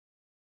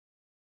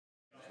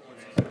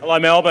Hello,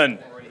 Melbourne.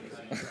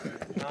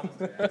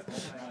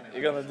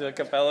 You're gonna do a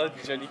cappella,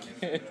 Johnny?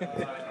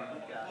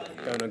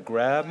 Gonna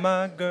grab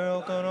my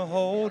girl, gonna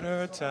hold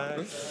her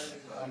tight.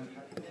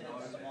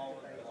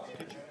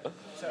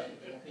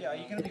 Yeah, are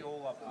you going to be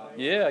all up?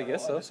 Yeah, I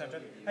guess so.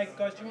 Hey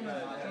guys, do you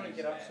want to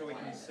get up so we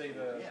can see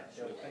the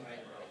thing?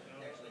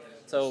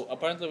 So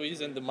apparently we're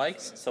using the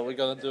mics, so we're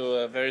gonna do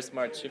a very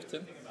smart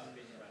shifting.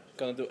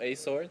 Gonna do a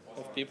sort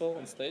of people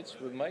on stage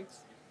with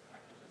mics.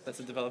 That's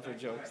a developer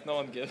joke. No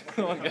one gets.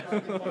 No one gets.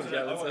 No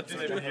one gets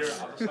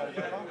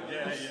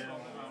it.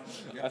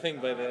 I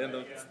think by the end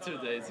of 2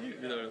 days you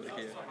don't really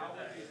hear.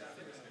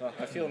 Oh,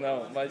 I feel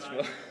now much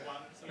more.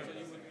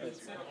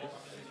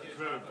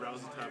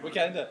 We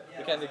kinda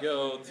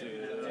go to.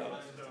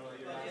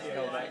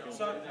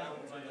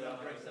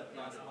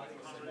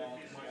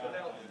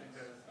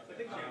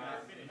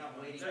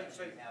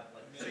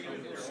 So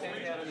you'll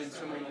stand out and then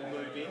someone will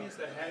move in? Is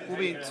that how? We'll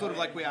be sort of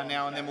like we are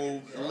now, and then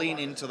we'll lean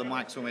into the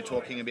mics when we're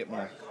talking a bit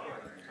more.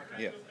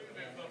 Yeah.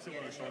 Yeah,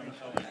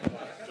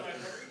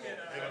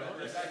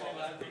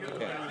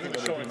 I think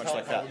it'll be pretty much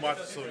like that. We might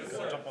sort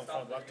of jump on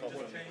front laptop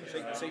and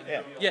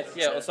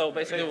Yeah. So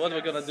basically, what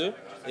we're gonna do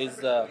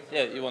is,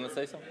 you wanna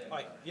say something?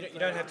 You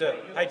don't have to.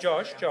 Hey,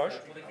 Josh.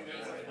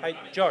 Hey,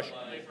 Josh.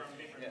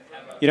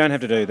 You don't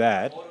have to do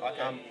that.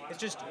 It's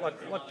just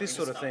like this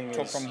sort of thing.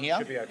 Talk from here?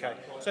 Should be okay.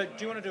 So, do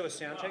you want to do a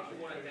sound check?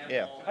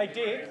 Yeah. Hey,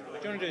 Dick,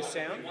 do you want to do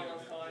sound?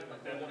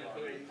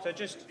 So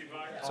just.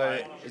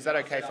 So is that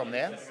okay from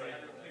there?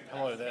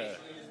 hello there.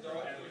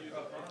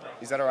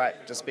 Is that all right,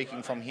 just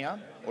speaking from here?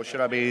 Or should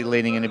I be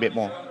leaning in a bit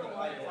more?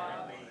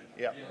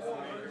 Yeah.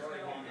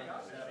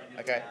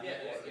 Okay.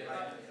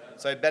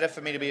 So better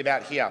for me to be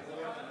about here.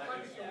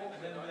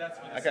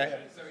 Okay.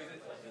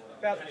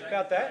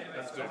 About that.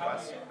 That's good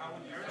advice.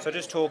 So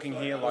just talking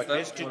here like that?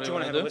 this. Do What you do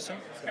want you to have a wanna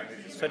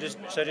listen?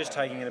 So just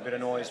taking in a bit of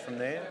noise from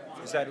there.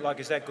 Is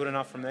that good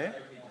enough from there?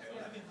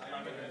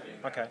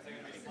 Okay.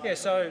 Yeah.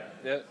 So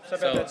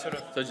about that sort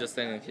of. So just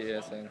standing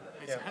here saying.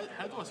 So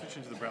how do I switch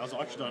into the browser?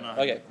 I actually don't know.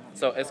 Okay,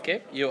 so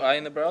escape, you are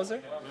in the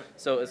browser.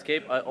 So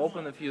escape, I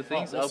open a few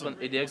things, I awesome. open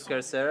EDX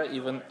Coursera,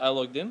 even I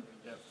logged in.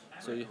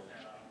 So you,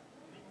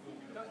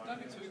 Don't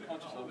be too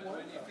conscious of it.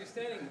 If you're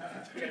standing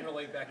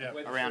generally back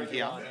where the Around three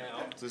here. are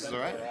now, So this is all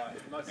right?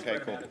 Okay,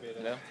 cool.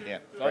 yeah, Yeah,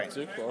 not great.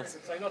 too close.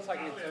 so you're not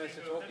taking in turns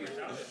to talk.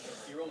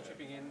 You're all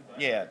chipping in.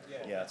 Yeah,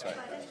 that's right.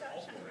 Hi,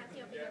 Josh. I'm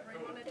happy I'll be your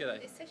room monitor G'day.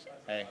 for this session.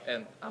 Hey.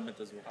 And Amit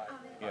as well.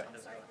 Yeah.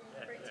 Sorry,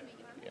 great to meet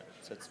you, Ahmed. Yeah.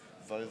 So it's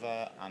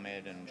Vova,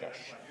 Ahmed, and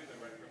Josh.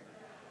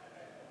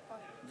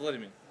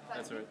 Vladimir,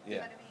 that's right.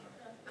 Yeah.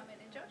 Ahmed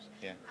and Josh.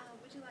 Yeah.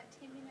 Would you like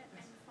 10-minute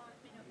and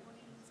 5-minute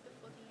warnings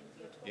before the end of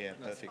your talk? Yeah,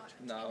 That's perfect.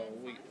 fine. Now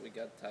we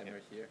got timer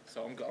here,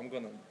 so I'm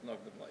gonna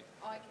knock them like.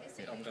 Oh, okay,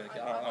 so I'm you- gonna.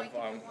 I won't give you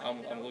one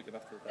I'm minute. looking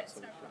after that,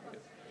 so we That's no should be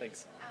good. problem. Thanks.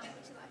 Would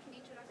you like an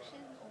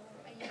introduction, or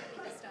are you happy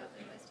to start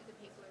when most of the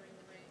people are in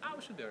the room? Ah,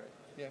 we should be alright.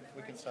 Yeah,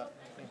 we can start.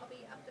 I'll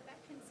be up the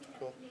back and see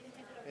Cool. if you need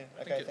a hand it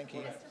over. Yeah, okay, thank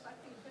you. Best of luck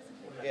for your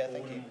presentation. Yeah,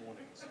 thank you.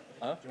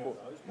 Huh?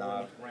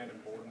 No.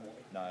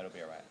 No, it'll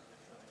be all right.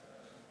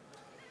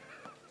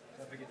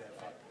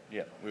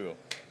 Yeah, we will.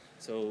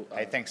 So.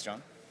 Hey, thanks,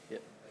 John. Yeah.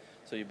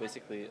 So you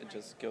basically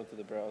just go to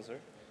the browser,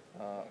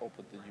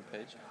 open the new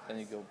page, then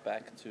you go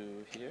back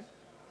to here,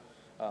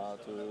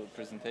 to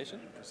presentation,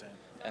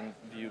 and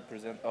view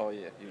present. Oh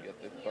yeah, you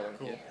get the button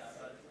Cool. here.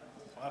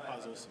 Well, that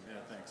part's awesome.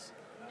 Yeah, thanks.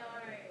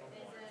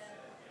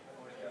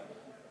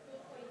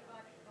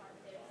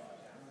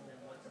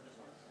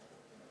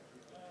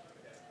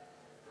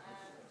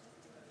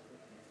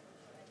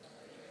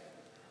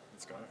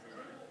 Let's go.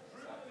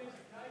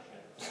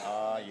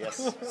 Ah, yes,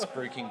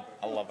 spruiking.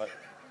 I love it.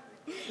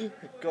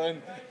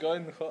 Going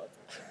hot.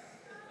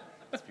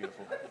 It's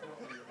beautiful.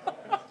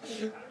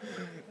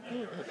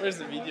 Where's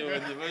the video?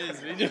 Where's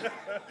the video?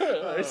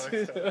 Where's the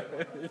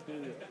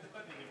video?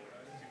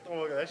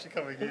 Oh my god, actually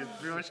coming in.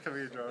 Real much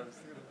coming in, drivers.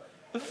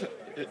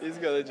 He's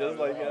gonna just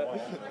like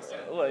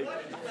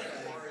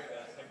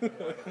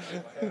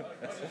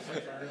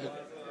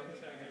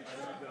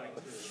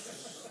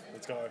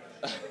Let's go.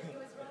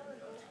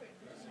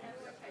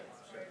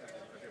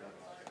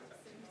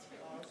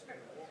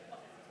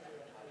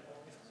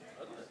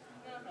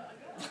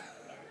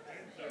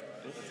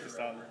 Let's get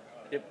started.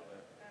 Yep.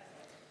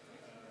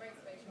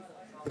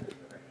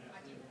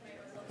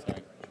 Sorry,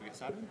 should we get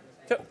started?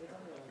 Sure.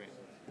 Great.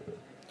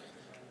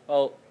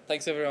 Well,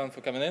 thanks everyone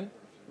for coming in.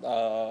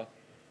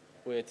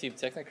 We're Team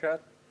Technocrat.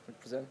 We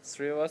present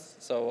 3 of us.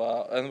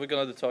 So, and we're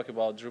gonna talk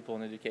about Drupal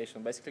and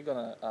education. Basically,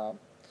 gonna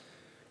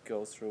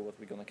go through what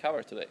we're gonna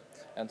cover today.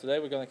 And today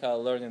we're gonna cover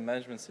learning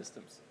management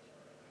systems.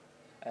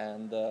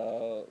 And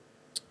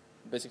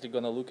basically,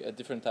 gonna look at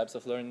different types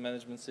of learning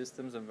management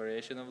systems and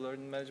variation of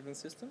learning management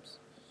systems.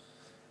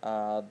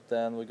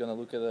 Then we're gonna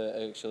look at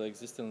the actually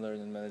existing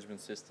learning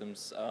management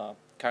systems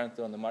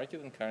currently on the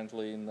market and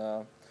currently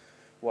in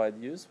wide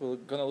use. We're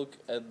gonna look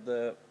at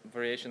the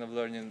variation of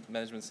learning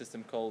management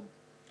system called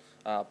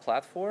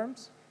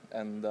platforms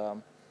and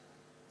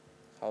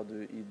how do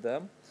you eat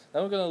them.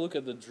 Then we're going to look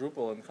at the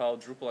Drupal and how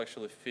Drupal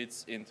actually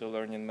fits into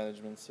learning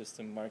management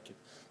system market.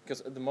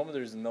 Because at the moment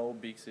there is no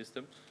big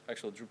system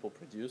actually Drupal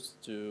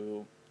produced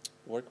to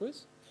work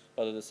with,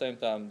 but at the same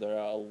time there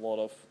are a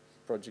lot of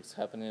projects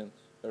happening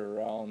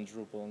around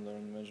Drupal and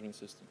learning management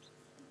systems.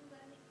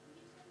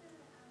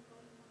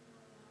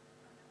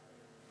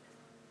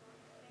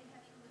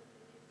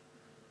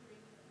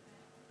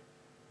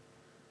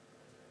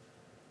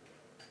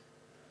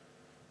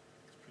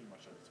 It's pretty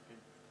much at its peak.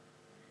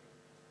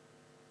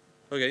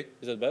 Okay,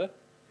 is that better?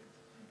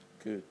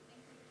 Good.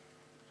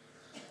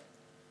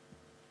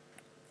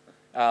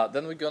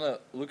 Then we're gonna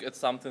look at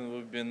something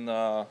we've been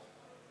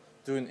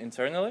doing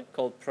internally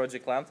called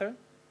Project Lantern,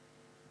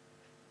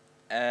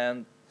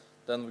 and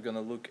then we're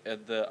gonna look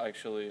at the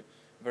actually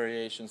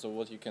variations of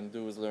what you can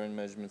do with learning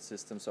management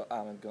system. So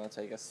I'm gonna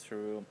take us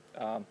through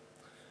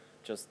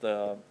just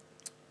the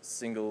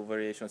single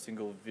variation,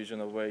 single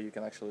vision of where you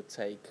can actually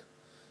take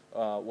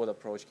what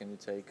approach can you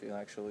take and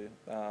actually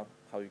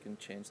how you can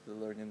change the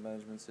learning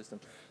management system.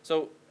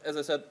 So as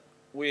I said,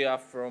 we are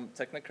from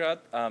Technocrat.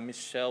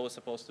 Michelle was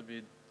supposed to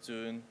be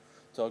doing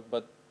talk,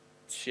 but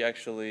she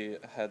actually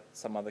had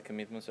some other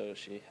commitments, so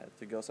she had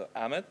to go. So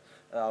Ahmed,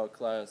 our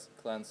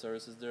client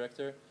services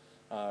director,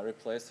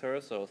 replaced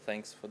her. So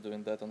thanks for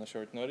doing that on a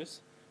short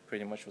notice.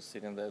 Pretty much was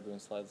sitting there doing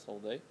slides all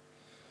day.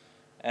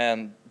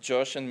 And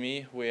Josh and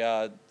me, we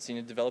are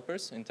senior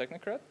developers in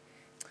Technocrat,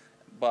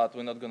 but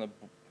we're not gonna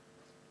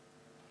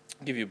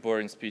give you a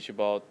boring speech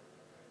about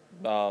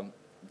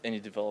any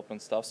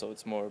development stuff. So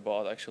it's more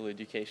about actual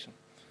education.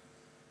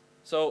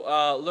 So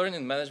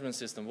learning management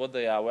system, what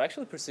they are, we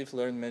actually perceive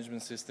learning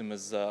management system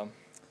as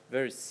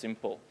very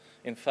simple.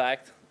 In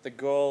fact, the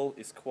goal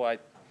is quite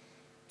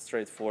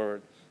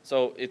straightforward.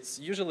 So it's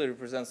usually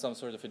represents some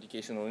sort of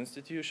educational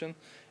institution.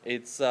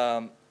 It's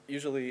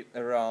usually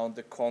around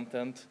the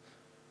content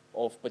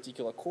of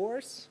particular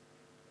course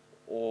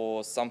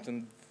or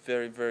something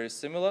very, very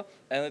similar.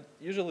 And it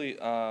usually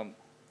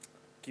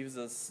gives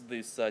us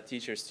this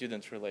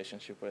teacher-student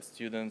relationship where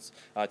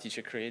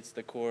teacher creates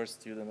the course,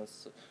 student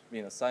is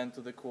being assigned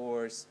to the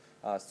course,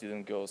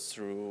 student goes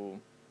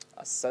through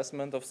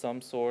assessment of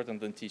some sort, and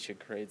then teacher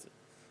grades it.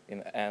 In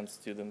the end,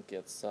 student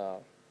gets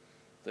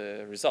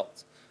the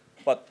results.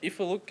 But if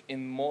we look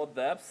in more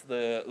depth,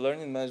 the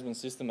learning management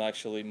system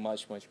actually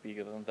much, much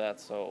bigger than that.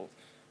 So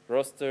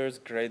rosters,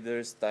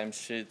 graders,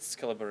 timesheets,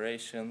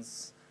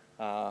 collaborations,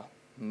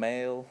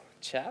 mail,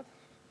 chat,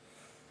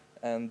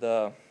 and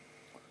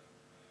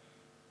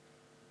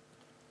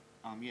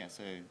yeah,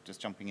 so just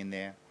jumping in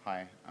there.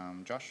 Hi,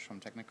 Josh from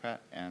Technocrat,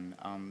 and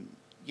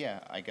yeah,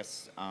 I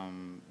guess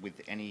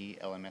with any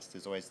LMS,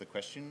 there's always the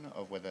question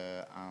of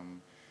whether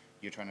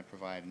you're trying to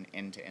provide an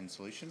end-to-end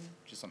solution,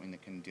 just something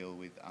that can deal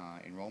with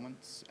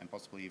enrollments and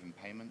possibly even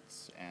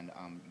payments, and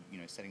you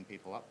know, setting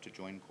people up to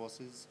join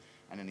courses,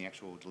 and then the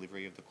actual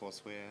delivery of the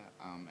courseware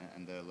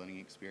and the learning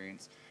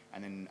experience,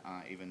 and then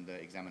even the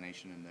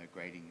examination and the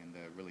grading and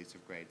the release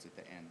of grades at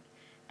the end.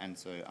 And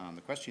so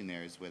the question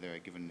there is whether a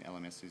given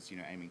LMS is, you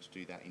know, aiming to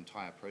do that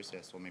entire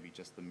process, or maybe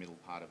just the middle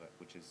part of it,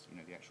 which is, you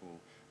know, the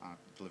actual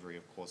delivery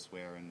of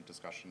courseware and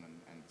discussion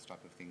and this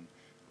type of thing,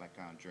 like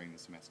during the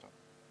semester.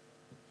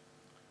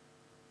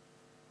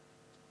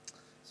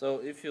 so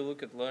if you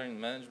look at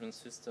learning management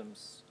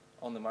systems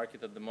on the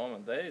market at the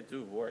moment, they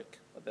do work,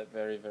 but they're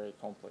very, very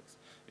complex.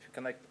 If you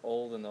connect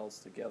all the nodes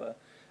together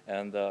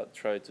and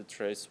try to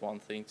trace one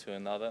thing to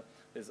another,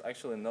 there's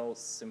actually no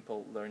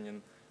simple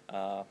learning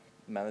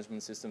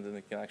management system that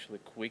you can actually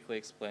quickly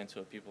explain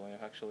to people. And you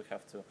actually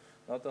have to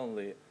not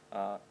only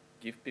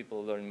give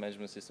people a learning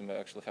management system, but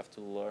actually have to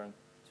learn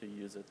to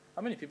use it.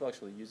 How many people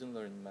actually using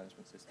learning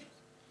management systems?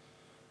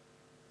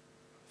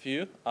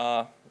 Few.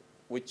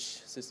 Which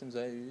systems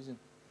are you using?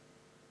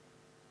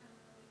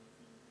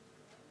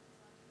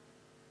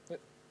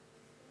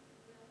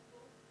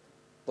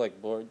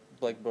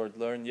 Blackboard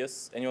Learn,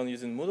 yes. Anyone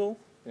using Moodle?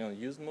 Anyone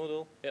use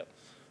Moodle? Yep.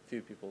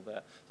 Few people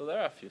there. So there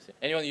are a few things.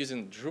 Anyone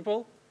using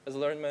Drupal as a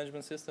learning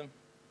management system?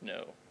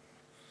 No.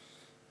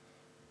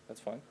 That's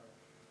fine.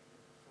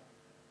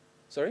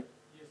 Sorry?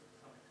 Yes,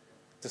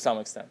 to some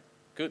extent.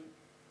 Good.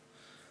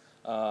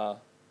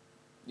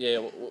 Yeah,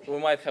 we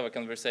might have a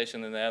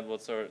conversation in the end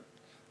what sort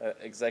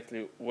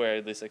exactly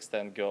where this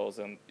extent goes,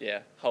 and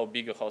yeah, how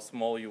big or how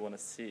small you want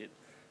to see it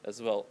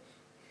as well.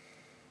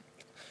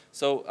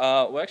 So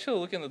we're actually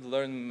looking at the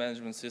learning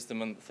management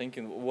system and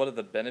thinking what are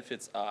the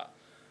benefits are.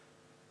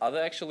 Are they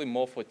actually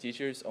more for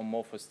teachers or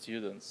more for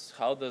students?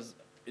 How does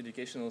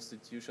educational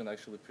institution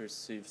actually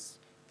perceives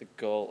the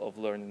goal of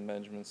learning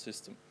management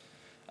system?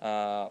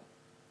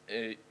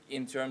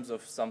 In terms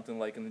of something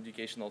like an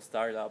educational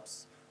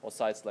startups or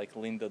sites like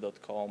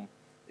lynda.com,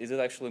 is it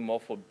actually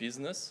more for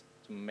business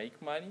to make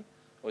money,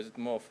 or is it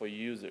more for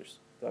users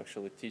to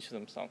actually teach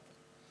them something?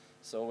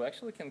 So we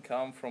actually can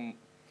come from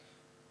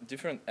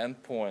different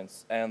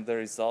endpoints, and the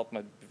result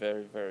might be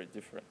very, very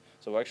different.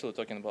 So we're actually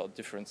talking about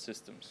different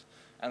systems.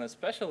 And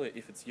especially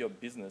if it's your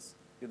business,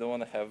 you don't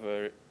want to have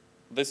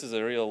this is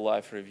a real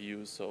life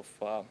reviews of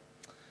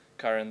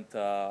current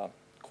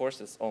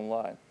courses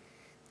online.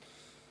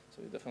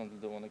 So you definitely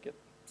don't want to get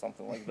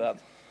something like that.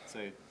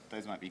 So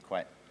those might be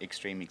quite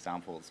extreme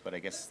examples, but I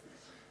guess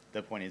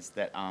the point is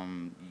that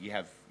you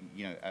have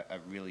a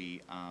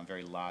really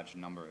very large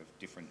number of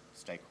different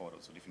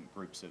stakeholders or different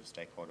groups of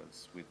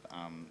stakeholders with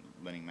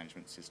learning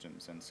management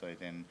systems, and so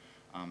then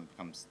it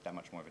becomes that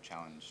much more of a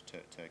challenge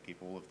to keep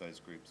all of those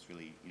groups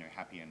really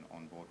happy and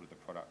on board with the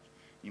product.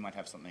 You might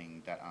have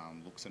something that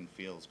looks and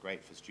feels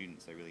great for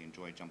students. They really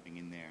enjoy jumping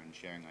in there and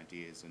sharing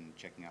ideas and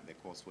checking out their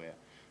courseware,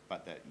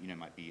 but that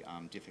might be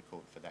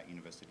difficult for that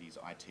university's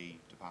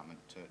IT department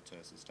to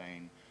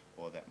sustain,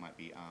 or that might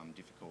be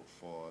difficult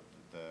for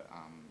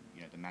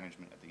the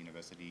management at the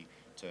university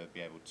to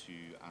be able to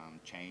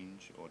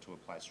change or to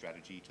apply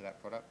strategy to that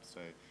product.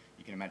 So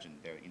you can imagine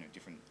there are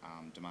different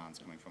demands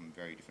coming from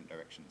very different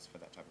directions for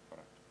that type of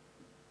product.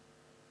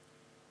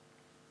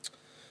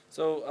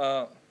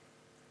 So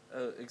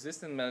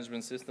existing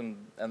management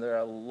system, and there are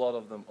a lot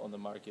of them on the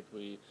market.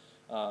 We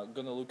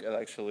gonna look at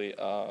actually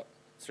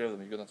 3 of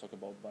them. You're gonna talk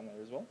about Banner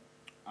as well.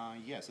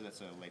 Yeah, so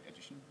that's a late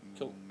addition.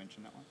 Cool. We'll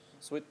mention that one.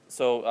 Sweet.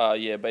 So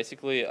yeah,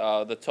 basically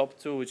the top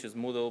 2, which is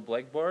Moodle,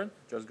 Blackboard.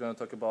 Just gonna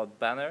talk about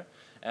Banner,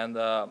 and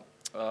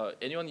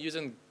anyone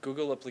using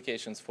Google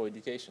applications for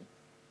education?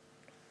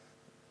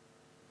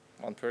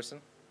 One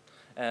person,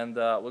 and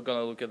we're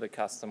gonna look at the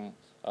custom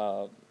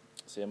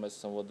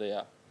CMS and what they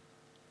are.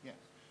 Yeah.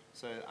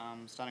 So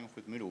starting off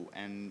with Moodle,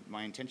 and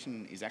my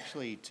intention is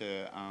actually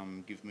to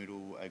give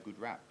Moodle a good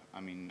rap.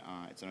 I mean,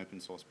 it's an open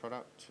source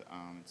product.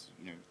 It's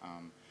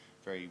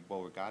very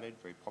well regarded,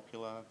 very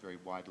popular, very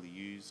widely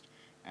used,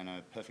 and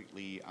a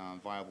perfectly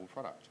viable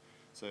product.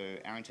 So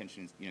our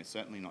intention is,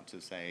 certainly not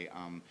to say,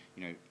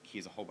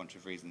 here's a whole bunch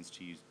of reasons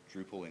to use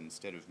Drupal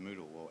instead of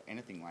Moodle or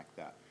anything like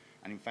that.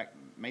 And in fact,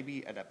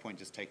 maybe at that point,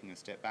 just taking a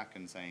step back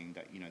and saying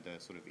that, the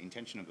sort of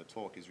intention of the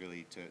talk is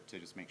really to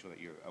just make sure that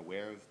you're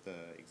aware of the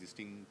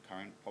existing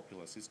current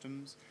popular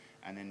systems,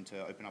 and then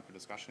to open up a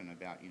discussion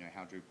about,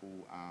 how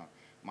Drupal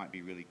might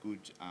be really good,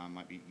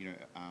 might be,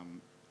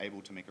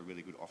 able to make a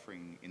really good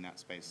offering in that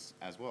space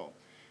as well.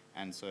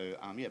 And so,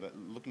 yeah, but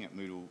looking at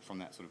Moodle from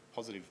that sort of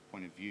positive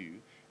point of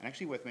view, and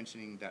actually worth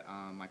mentioning that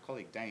my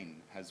colleague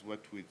Dane has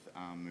worked with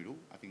Moodle,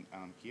 I think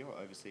here or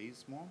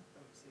overseas more?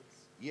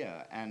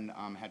 Yeah, and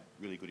had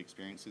really good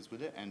experiences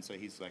with it, and so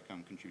he's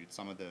contributed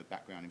some of the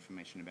background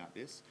information about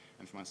this.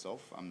 And for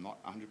myself, I'm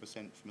not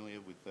 100% familiar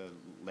with the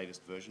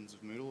latest versions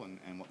of Moodle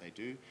and what they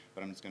do,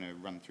 but I'm just going to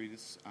run through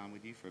this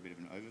with you for a bit of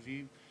an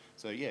overview.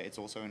 So yeah, it's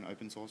also an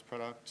open source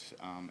product.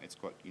 It's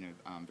got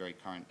very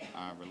current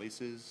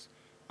releases.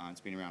 It's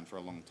been around for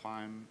a long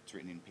time. It's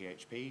written in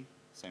PHP,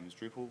 same as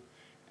Drupal,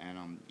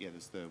 and yeah,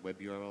 there's the web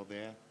URL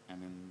there.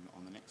 And then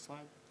on the next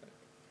slide.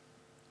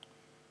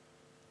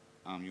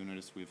 You'll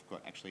notice we've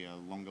got actually a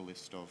longer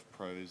list of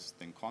pros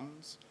than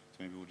cons, so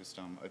maybe we'll just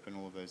open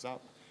all of those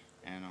up.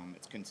 And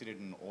it's considered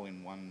an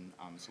all-in-one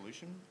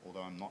solution,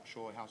 although I'm not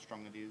sure how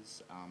strong it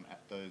is at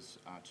those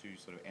 2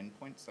 sort of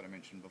endpoints that I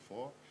mentioned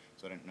before.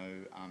 So I don't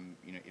know,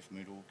 if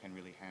Moodle can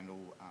really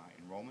handle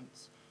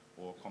enrollments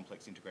or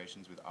complex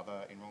integrations with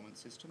other enrollment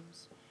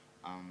systems.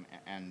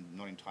 And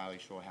not entirely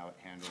sure how it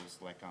handles,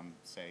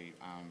 say,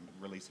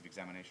 release of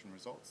examination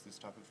results, this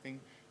type of thing.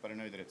 But I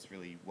know that it's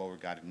really well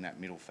regarded in that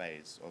middle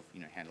phase of,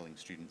 handling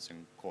students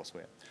and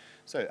courseware.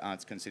 So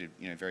it's considered,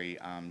 very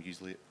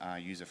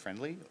user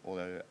friendly.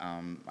 Although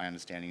my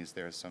understanding is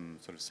there are some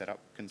sort of setup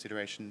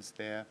considerations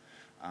there.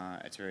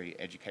 It's very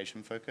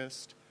education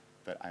focused,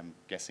 but I'm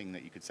guessing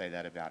that you could say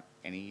that about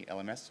any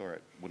LMS, or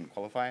it wouldn't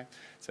qualify.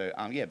 So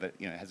yeah, but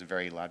it has a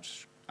very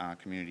large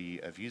community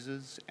of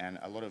users and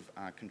a lot of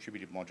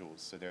contributed modules.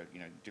 So there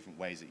are different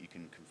ways that you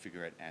can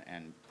configure it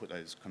and put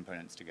those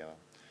components together.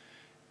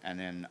 And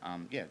then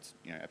yeah, it's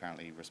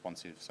apparently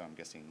responsive. So I'm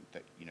guessing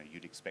that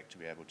you'd expect to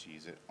be able to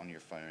use it on your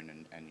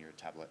phone and your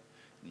tablet.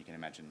 And you can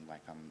imagine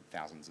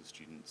thousands of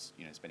students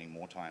spending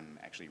more time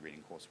actually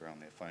reading courseware on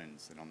their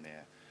phones than on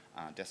their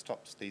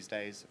desktops these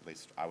days. At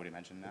least I would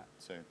imagine that.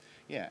 So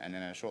yeah, and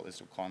then a short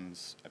list of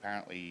cons.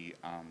 Apparently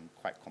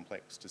quite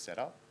complex to set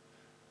up.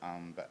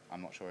 But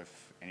I'm not sure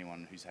if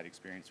anyone who's had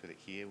experience with it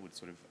here would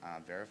sort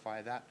of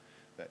verify that.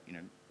 But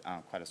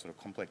quite a sort of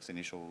complex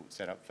initial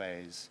setup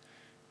phase,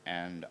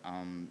 and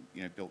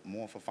built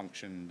more for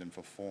function than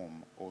for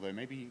form. Although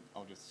maybe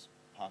I'll just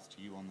pass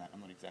to you on that.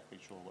 I'm not exactly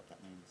sure what that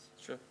means.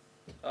 Sure.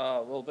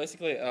 Well,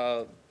 basically,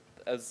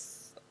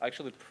 as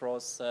actually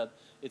Pros said,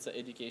 it's an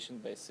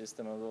education-based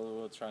system, and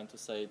we were trying to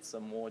say it's a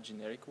more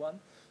generic one.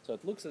 So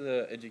it looks at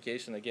the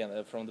education again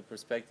from the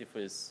perspective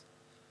is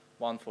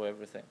one for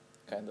everything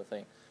kind of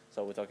thing.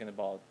 So we're talking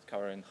about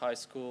covering high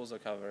schools or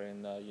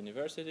covering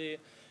university,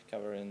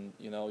 covering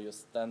your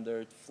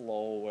standard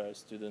flow where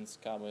students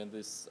come in.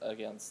 This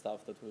again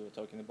stuff that we were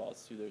talking about: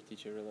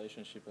 student-teacher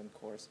relationship and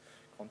course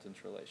content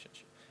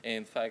relationship. And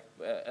in fact,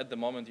 at the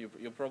moment,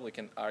 you probably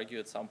can argue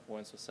at some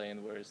points of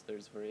saying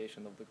there's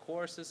variation of the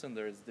courses and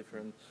there's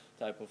different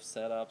type of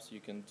setups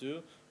you can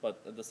do,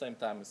 but at the same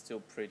time, it's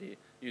still pretty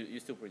you're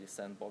still pretty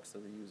sandboxed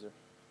as a user.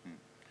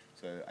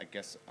 So I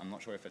guess I'm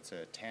not sure if it's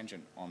a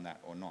tangent on that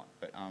or not,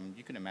 but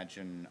you can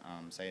imagine,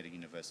 say at a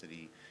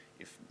university,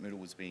 if Moodle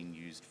was being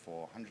used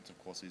for hundreds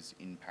of courses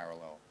in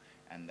parallel,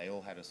 and they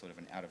all had a sort of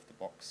an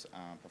out-of-the-box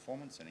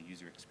performance and a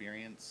user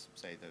experience,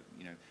 say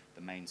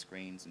the main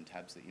screens and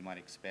tabs that you might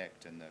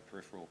expect and the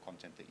peripheral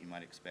content that you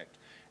might expect,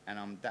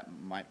 and that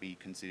might be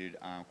considered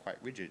quite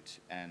rigid.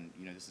 And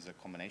this is a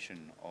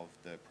combination of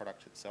the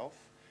product itself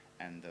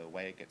and the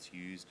way it gets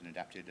used and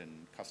adapted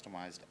and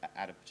customized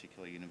at a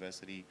particular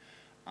university.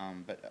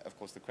 But of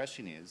course the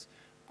question is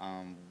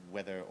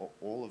whether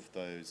all of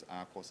those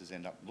courses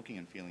end up looking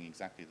and feeling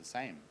exactly the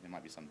same. There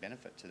might be some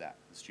benefit to that.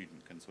 The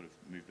student can sort of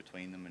move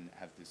between them and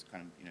have this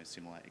kind of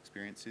similar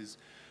experiences.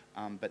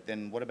 But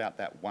then what about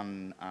that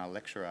one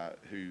lecturer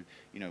who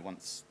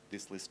wants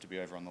this list to be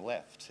over on the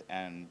left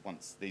and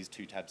wants these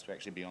two tabs to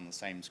actually be on the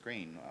same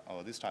screen,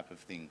 or this type of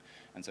thing?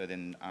 And so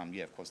then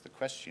yeah, of course the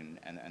question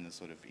and the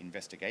sort of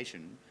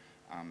investigation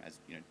as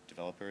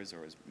developers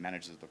or as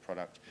managers of the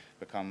product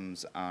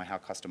becomes how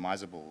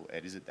customizable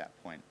it is at that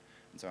point.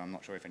 And so I'm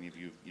not sure if any of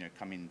you have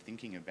come in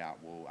thinking about,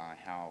 well,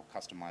 how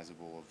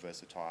customizable or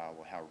versatile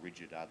or how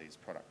rigid are these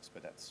products,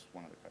 but that's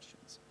one of the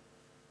questions.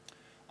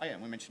 Oh yeah,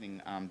 we're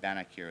mentioning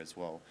Bannock here as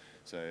well.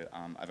 So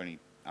I've only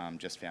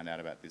just found out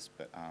about this,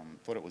 but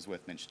thought it was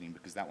worth mentioning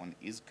because that one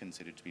is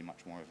considered to be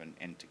much more of an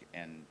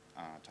end-to-end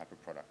type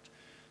of product,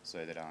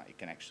 so that it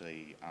can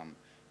actually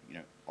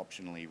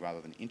optionally,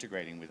 rather than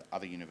integrating with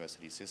other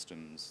university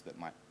systems that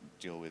might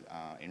deal with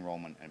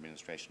enrollment,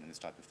 administration, and this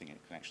type of thing, it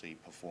can actually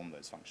perform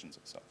those functions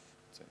itself.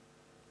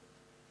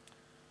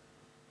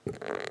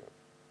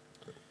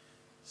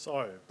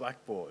 So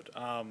Blackboard.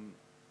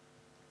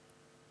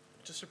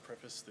 Just to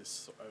preface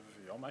this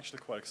overview, I'm actually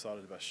quite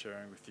excited about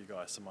sharing with you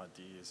guys some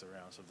ideas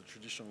around sort of the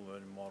traditional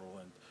learning model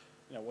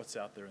and what's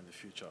out there in the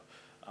future.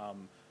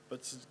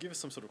 But to give us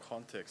some sort of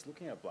context,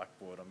 looking at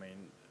Blackboard, I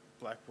mean,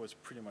 Blackboard's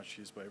pretty much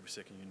used by every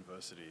second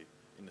university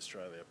in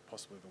Australia,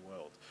 possibly the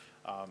world.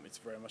 It's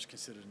very much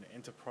considered an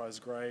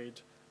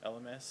enterprise-grade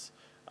LMS,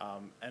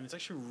 and it's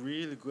actually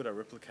really good at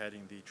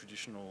replicating the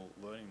traditional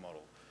learning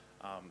model.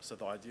 So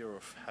the idea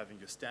of having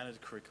your standard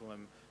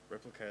curriculum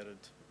replicated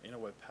in a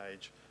web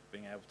page,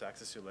 being able to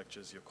access your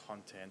lectures, your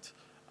content,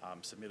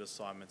 submit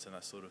assignments and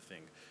that sort of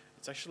thing.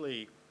 It's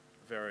actually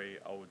very,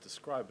 I would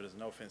describe it as,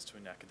 no offense to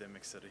any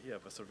academics that are here,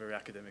 but sort of very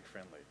academic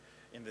friendly,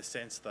 in the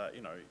sense that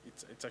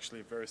it's actually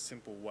a very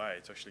simple way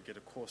to actually get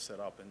a course set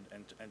up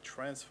and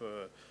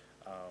transfer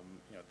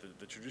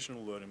the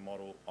traditional learning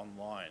model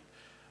online.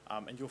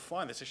 And you'll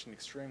find it's actually an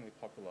extremely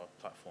popular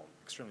platform,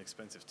 extremely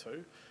expensive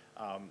too.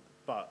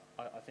 But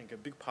I think a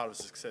big part of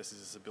success is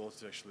its ability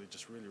to actually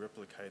just really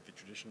replicate the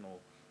traditional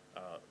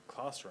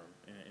classroom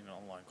in an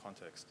online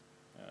context.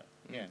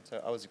 Yeah,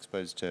 so I was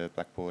exposed to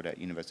Blackboard at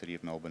University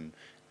of Melbourne,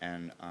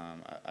 and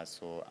I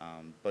saw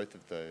both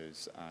of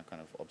those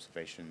kind of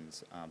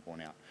observations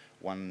borne out.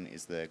 One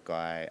is the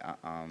guy,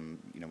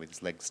 with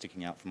his legs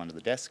sticking out from under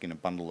the desk in a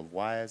bundle of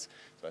wires.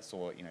 So I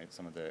saw,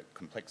 some of the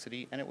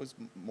complexity, and it was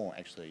more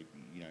actually,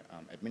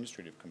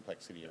 administrative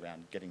complexity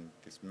around getting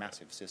this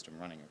massive system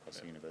running across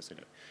the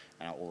university,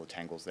 and all the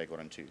tangles they got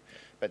into.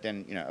 But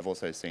then, I've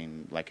also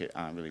seen like it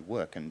really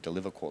work and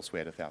deliver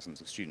courseware to thousands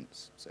of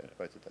students. So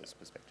both of those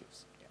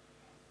perspectives.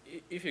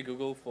 If you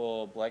Google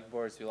for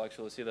Blackboards, you'll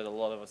actually see that a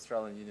lot of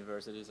Australian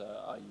universities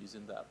are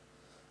using that.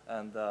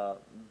 And the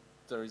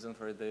reason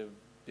for it, they've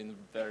been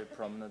very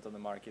prominent on the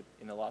market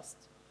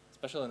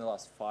especially in the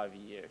last 5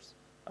 years,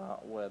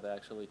 where they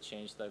actually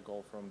changed their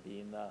goal from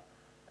being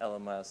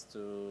LMS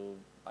to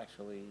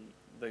actually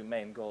the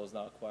main goal is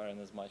now acquiring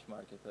as much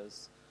market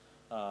as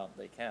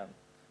they can.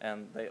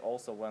 And they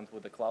also went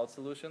with the cloud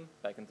solution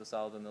back in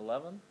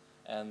 2011,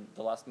 and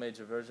the last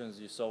major versions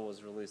you saw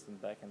was released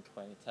back in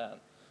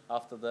 2010.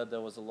 After that,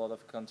 there was a lot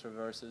of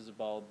controversies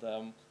about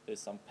them.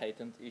 There's some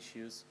patent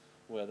issues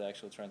where they're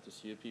actually trying to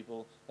sue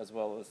people, as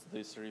well as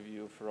this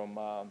review from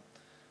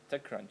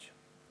TechCrunch,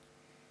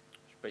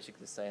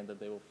 basically saying that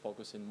they were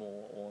focusing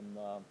more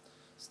on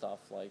stuff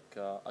like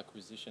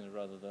acquisition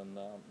rather than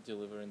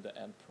delivering the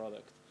end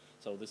product.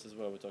 So this is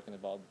where we're talking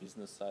about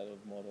business side of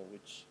the model,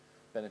 which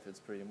benefits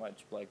pretty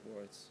much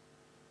Blackboards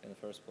in the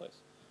first place.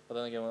 But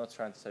then again, we're not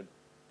trying to say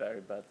very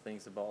bad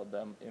things about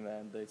them. In the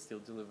end, they're still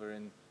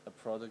delivering a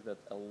product that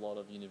a lot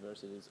of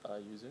universities are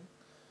using.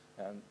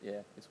 And yeah,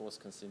 it's worth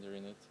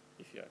considering it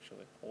if you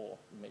actually, or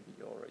maybe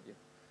you're already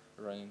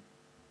running.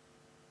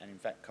 And in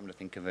fact, come to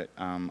think of it,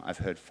 I've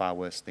heard far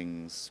worse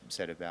things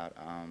said about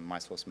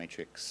MySource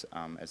Matrix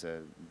as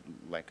a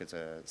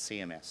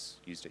CMS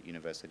used at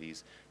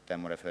universities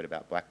than what I've heard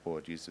about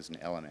Blackboard used as an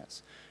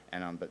LMS.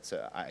 And but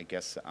so I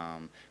guess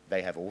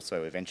they have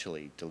also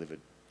eventually delivered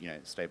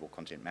stable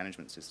content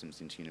management systems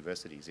into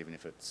universities, even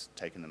if it's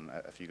taken them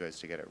a few goes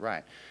to get it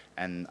right.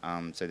 And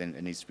so then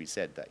it needs to be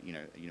said that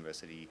a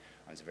university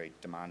is a very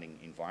demanding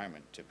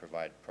environment to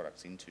provide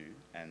products into,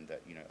 and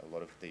that a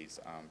lot of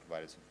these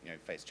providers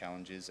face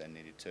challenges and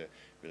needed to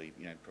really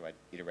provide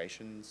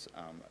iterations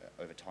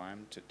over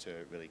time to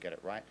really get it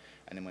right.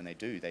 And then when they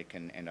do, they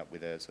can end up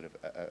with a sort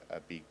of a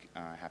big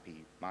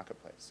happy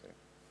marketplace. So.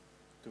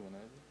 Do you want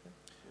to add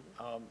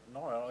anything?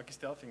 No, I guess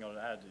the other thing I would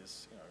add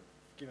is,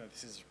 given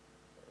this is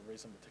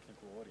reasonable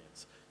technical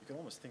audience. You can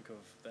almost think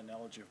of the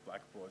analogy of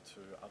Blackboard to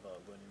other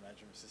learning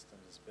management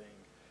systems as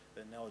being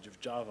the analogy of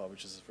Java,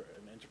 which is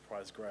an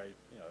enterprise-grade,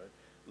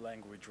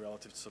 language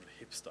relative to sort of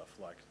hip stuff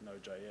like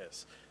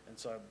Node.js. And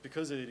so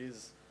because it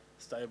is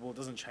stable, it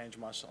doesn't change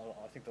much.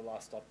 I think the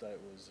last update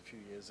was a few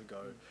years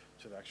ago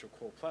to the actual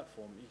core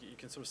platform. You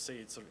can sort of see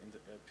it sort of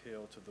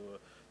appeal to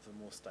the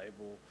more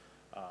stable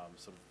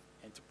sort of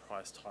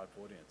enterprise-type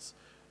audience.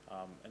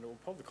 And it will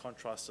probably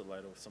contrast it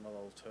later with some other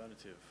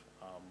alternative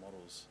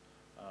models,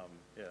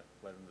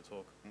 later in the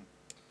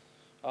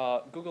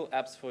talk. Google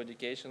Apps for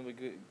Education,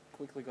 we're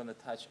quickly going to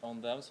touch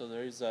on them. So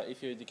there is,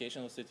 if you're an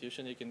educational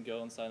institution, you can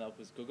go and sign up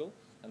with Google,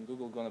 and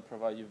Google going to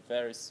provide you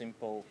very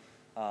simple,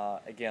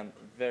 again,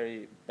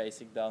 very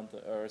basic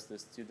down-to-earth, the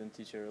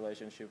student-teacher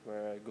relationship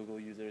where Google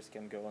users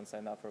can go and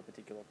sign up for a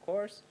particular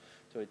course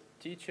to a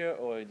teacher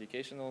or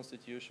educational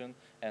institution,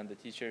 and the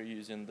teacher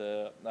using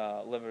the,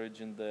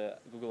 leveraging the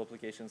Google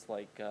applications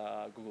like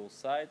Google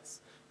Sites,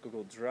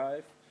 Google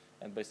Drive,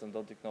 and based on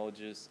those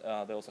technologies,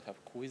 they also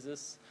have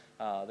quizzes.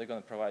 They're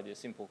going to provide you a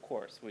simple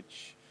course,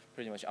 which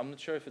pretty much, I'm not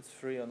sure if it's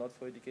free or not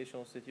for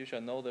educational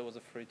institution. I know there was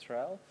a free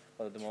trial,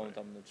 but at the moment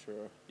I'm not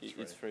sure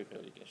it's free for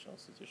educational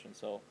institutions.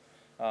 So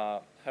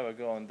have a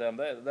go on them.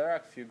 There are a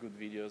few good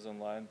videos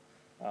online.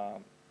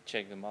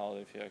 Check them out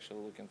if you're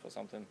actually looking for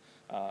something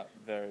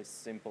very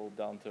simple,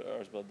 down to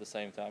earth, but at the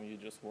same time you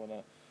just want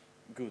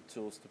good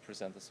tools to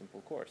present a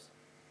simple course.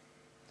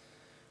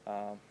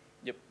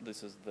 Yep,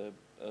 this is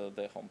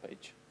their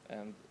homepage.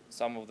 And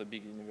some of the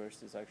big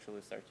universities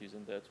actually start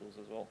using their tools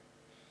as well.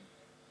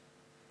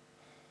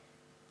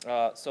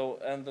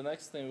 And the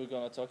next thing we're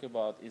going to talk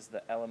about is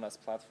the LMS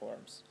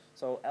platforms.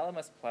 So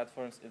LMS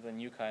platforms is a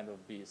new kind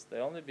of beast.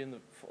 They've only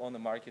been on the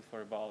market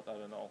for about,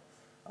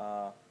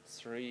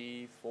 3-4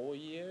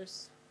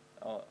 years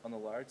on a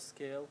large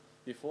scale.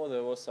 Before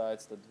there were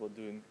sites that were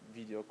doing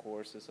video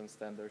courses and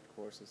standard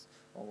courses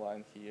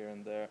online here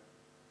and there.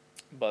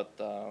 But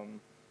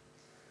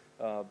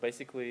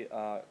basically,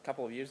 a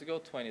couple of years ago,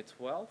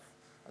 2012,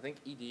 I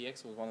think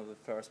EDX was one of the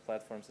first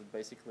platforms that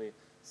basically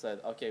said,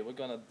 okay, we're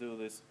going to do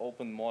this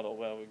open model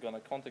where we're going to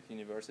contact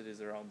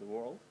universities around the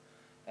world,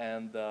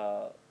 and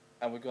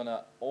we're going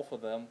to offer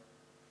them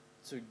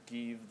to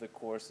give the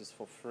courses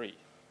for free.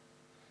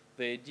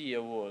 The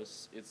idea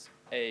was it's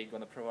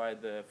going to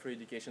provide the free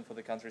education for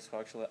the countries who are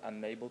actually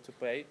unable to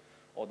pay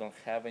or don't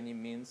have any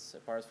means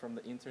apart from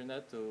the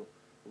internet to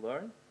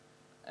learn,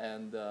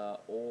 and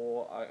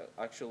or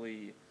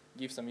actually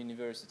give some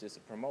universities a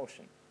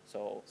promotion.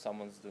 So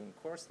someone's doing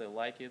a course, they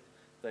like it,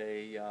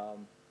 they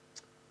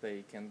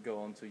can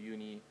go on to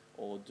uni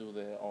or do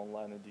their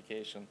online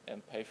education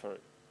and pay for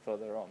it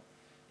further on.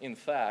 In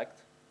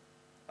fact,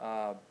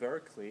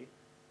 Berkeley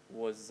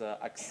was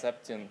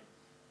accepting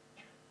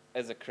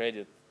as a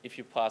credit, if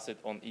you pass it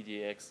on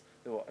EDX,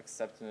 they were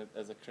accepting it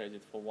as a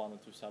credit for 1 or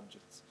 2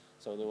 subjects.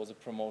 So there was a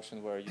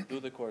promotion where you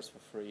do the course for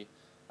free,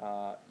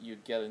 you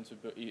get into,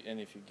 and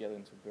if you get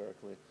into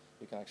Berkeley,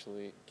 you can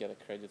actually get a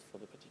credit for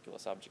the particular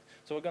subject.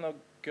 So we're going to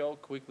go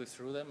quickly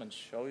through them and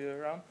show you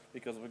around,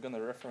 because we're going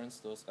to reference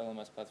those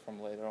LMS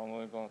platforms later on.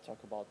 We're going to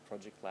talk about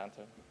Project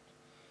Lantern.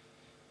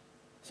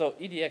 So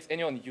EDX,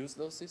 anyone use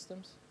those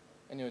systems?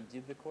 Anyone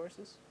did the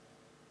courses?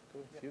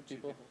 Cool. A few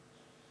people.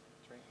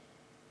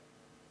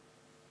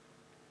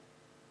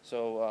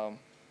 So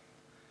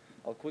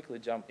I'll quickly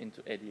jump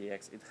into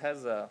EDX. It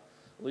has a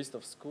list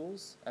of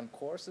schools and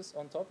courses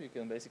on top. You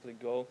can basically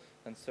go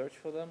and search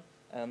for them.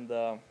 And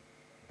I'm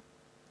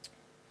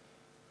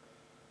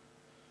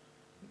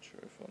not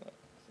sure if I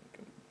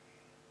think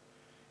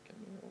can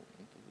we go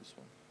into this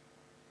one?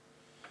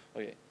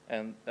 Okay,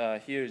 and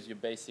here's your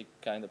basic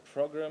kind of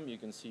program. You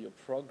can see your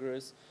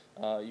progress.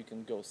 You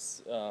can go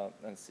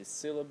and see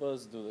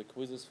syllabus, do the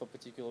quizzes for a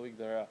particular week.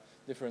 There are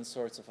different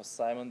sorts of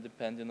assignment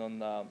depending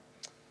on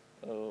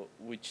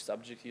which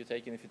subject you're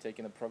taking. If you're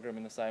taking a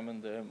programming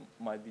assignment, there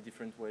might be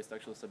different ways to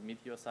actually submit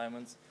your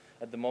assignments.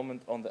 At the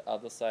moment, on the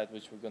other side,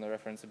 which we're going to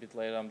reference a bit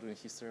later, I'm doing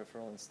History of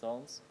Rolling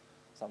Stones,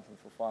 something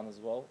for fun as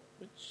well,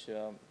 which,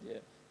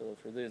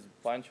 there's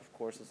a bunch of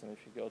courses, and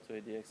if you go to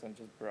ADX and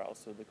just browse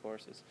through the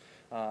courses,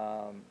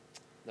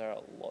 there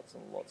are lots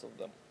and lots of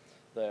them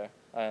there,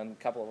 and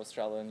a couple of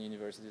Australian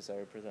universities are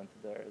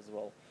represented there as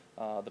well.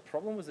 The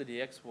problem with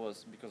ADX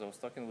was, because I was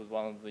talking with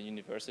one of the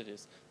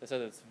universities, they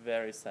said it's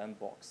very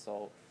sandbox,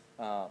 so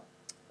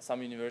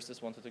some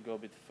universities wanted to go a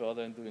bit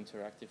further and do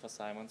interactive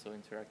assignments or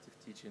interactive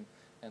teaching,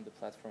 and the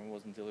platform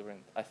wasn't delivering.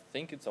 I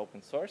think it's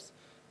open source.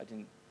 I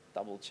didn't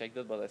double check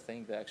that, but I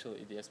think the actual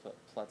EDX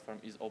platform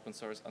is open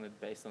source and it's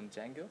based on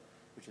Django,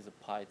 which is a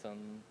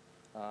Python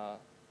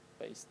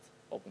based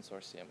open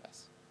source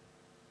CMS.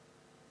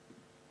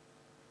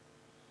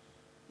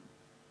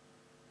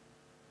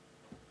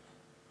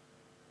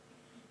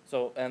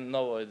 So, and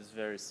Nova is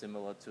very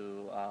similar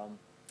to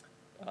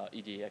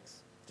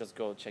EDX. Just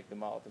go check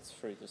them out. It's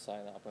free to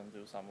sign up and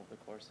do some of the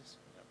courses.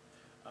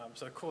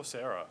 So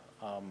Coursera,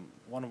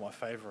 one of my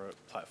favorite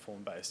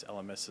platform-based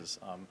LMSs.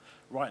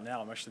 Right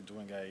now, I'm actually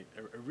doing a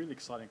really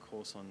exciting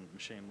course on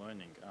machine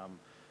learning.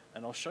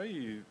 And I'll show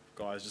you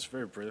guys just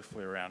very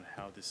briefly around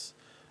how this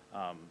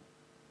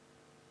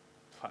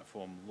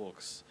platform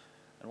looks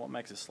and what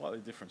makes it slightly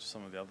different to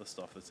some of the other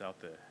stuff that's out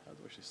there. How do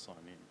I actually sign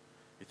in?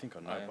 You think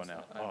I know by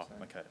now? Oh,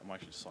 okay. I might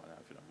actually sign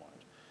out if you don't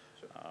mind.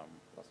 Sure.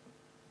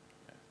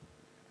 Yeah.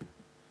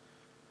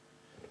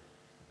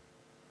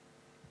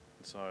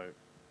 So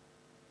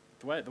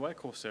the way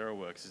Coursera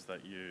works is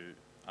that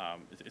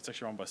it's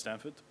actually run by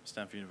Stanford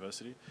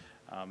University,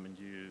 and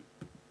you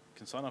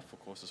can sign up for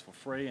courses for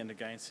free. And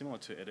again, similar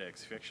to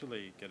edX, if you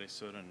actually get a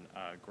certain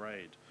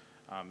grade,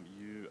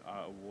 you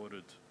are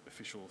awarded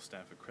official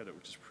Stanford credit,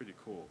 which is pretty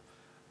cool.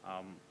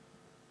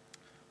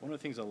 One of the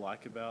things I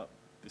like about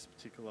this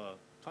particular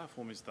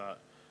platform is that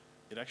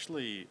it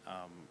actually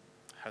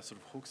has sort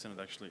of hooks in it.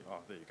 Actually, oh,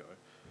 there you go.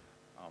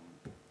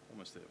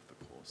 Almost there with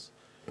the course.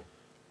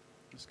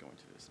 Let's go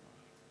into this now.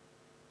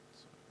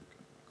 So go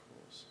to my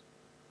course.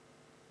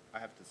 I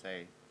have to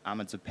say,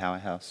 Ahmed's a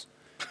powerhouse.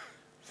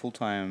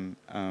 Full-time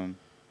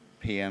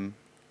PM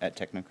at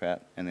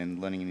Technocrat, and then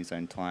learning in his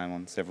own time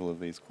on several of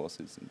these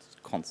courses, and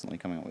constantly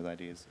coming up with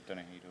ideas. Don't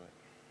know how you do it.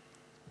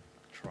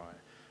 Try.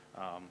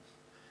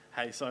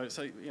 Hey, so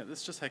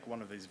let's just take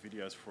one of these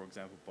videos, for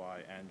example,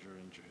 by Andrew,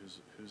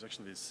 who's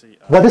actually the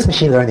What is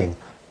machine learning?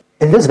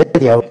 In this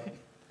video,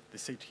 the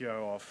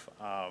CTO of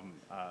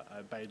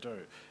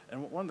Baidu.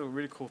 And one of the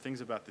really cool things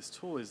about this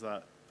tool is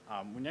that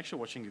when you're actually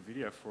watching a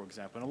video, for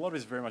example, and a lot of it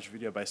is very much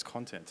video-based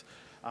content,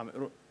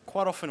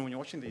 quite often when you're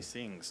watching these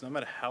things, no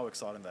matter how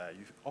exciting they are,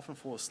 you often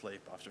fall asleep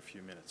after a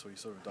few minutes, or you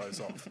sort of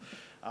doze off.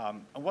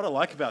 And what I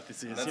like about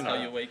this is, That's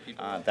how you wake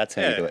people up. That's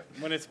how you do it.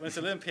 When it's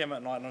 11 p.m.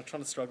 at night and I'm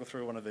trying to struggle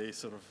through one of these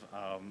sort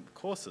of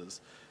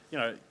courses,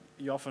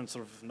 you often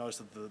sort of notice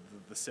that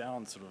the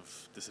sound sort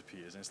of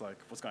disappears, and it's like,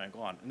 what's going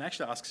on? And it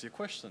actually asks you a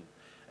question.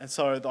 And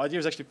so the idea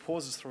is actually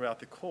pauses throughout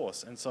the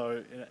course, and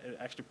so it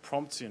actually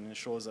prompts you and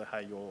ensures that,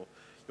 hey, you're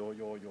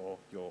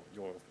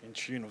in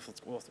tune with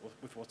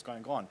what's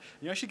going on. And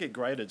you actually get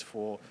graded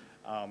for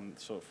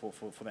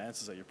the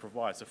answers that you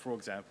provide. So, for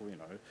example,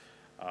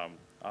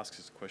 asks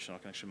us a question, I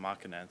can actually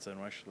mark an answer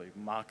and actually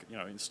mark,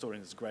 install it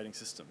in this grading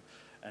system,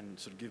 and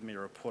sort of give me a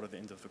report at the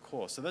end of the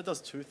course. So that does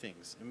two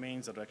things. It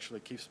means that it actually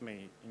keeps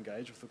me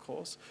engaged with the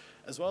course,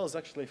 as well as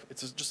actually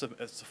it's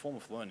a form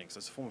of learning. So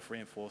it's a form of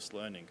reinforced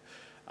learning.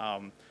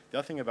 The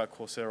other thing about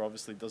Coursera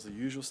obviously does the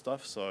usual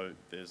stuff. So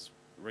there's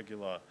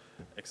regular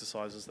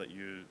exercises that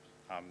you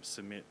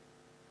submit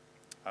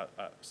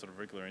at sort of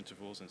regular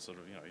intervals, and sort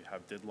of you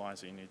have deadlines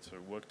that you need to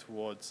work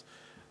towards.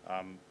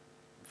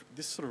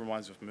 This sort of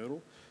reminds me of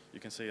Moodle. You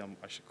can see I'm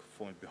actually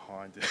falling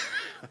behind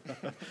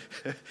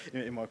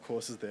in my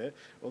courses there,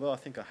 although I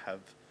think I have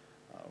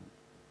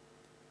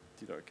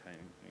did okay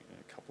in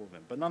a couple of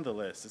them. But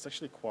nonetheless, it's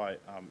actually quite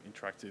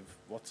interactive,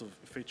 lots of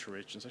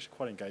feature-rich, and it's actually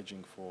quite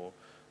engaging for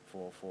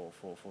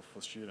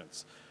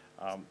students.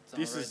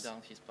 This write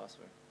down his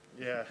password.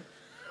 Yeah.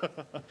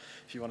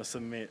 If you want to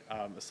submit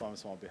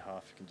assignments on my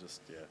behalf, you can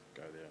just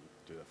go there and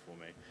do that for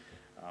me.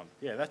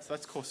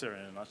 That's Coursera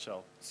in a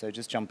nutshell. So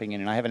just jumping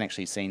in, and I haven't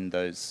actually seen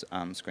those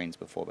screens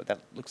before, but that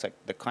looks like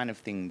the kind of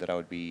thing that I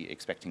would be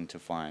expecting to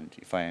find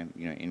if I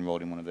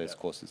enrolled in one of those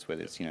courses where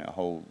there's a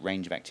whole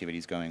range of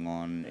activities going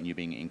on, and you're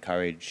being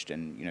encouraged,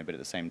 and but at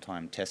the same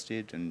time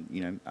tested, and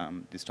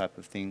this type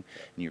of thing,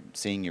 and you're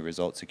seeing your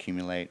results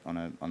accumulate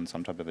on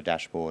some type of a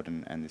dashboard,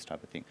 and this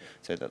type of thing.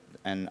 So that,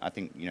 and I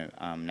think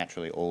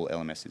naturally all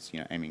LMS is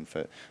aiming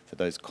for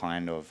those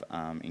kind of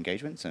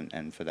engagements,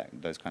 and for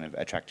those kind of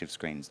attractive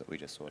screens that we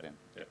just saw then.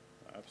 Yeah,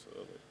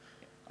 absolutely.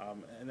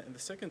 And the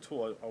second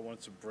tool I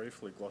wanted to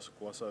briefly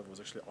gloss over was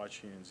actually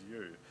iTunes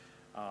U.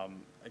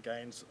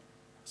 Again,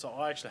 so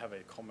I actually have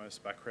a commerce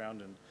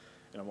background, and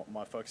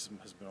my focus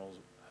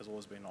has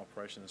always been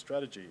operation and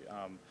strategy.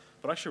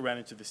 But I actually ran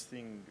into this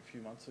thing a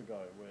few months ago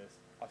where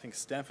I think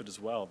Stanford as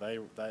well,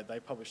 they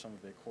published some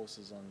of their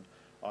courses on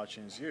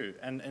iTunes U.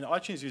 And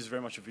iTunes U is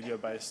very much a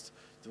video-based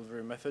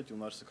delivery method. You'll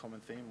notice a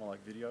common theme, more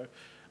like video.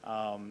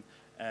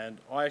 And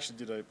I actually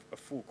did a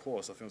full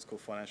course. I think it was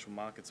called Financial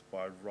Markets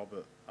by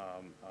Robert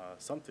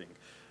something.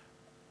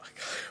 I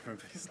can't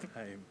remember his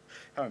name.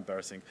 How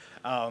embarrassing.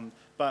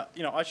 But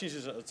iTunes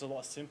is it's a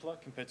lot simpler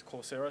compared to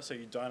Coursera. So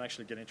you don't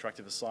actually get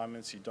interactive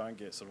assignments. You don't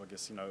get sort of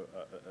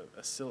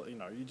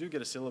you do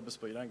get a syllabus,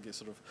 but you don't get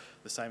sort of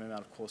the same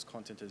amount of course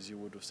content as you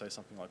would with say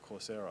something like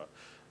Coursera.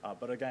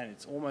 But again,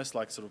 it's almost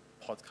like sort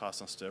of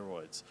podcasts on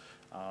steroids.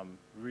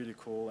 Really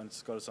cool, and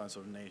it's got its own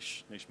sort of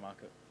niche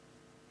market.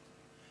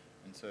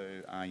 And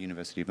so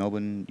University of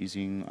Melbourne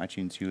using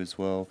iTunes U as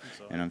well,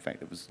 and in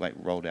fact it was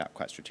rolled out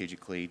quite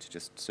strategically to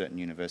just certain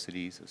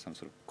universities as some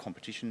sort of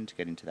competition to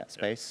get into that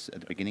space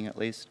at the beginning at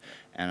least.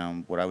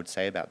 And what I would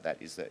say about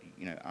that is that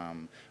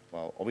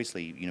well,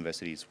 obviously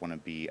universities want to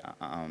be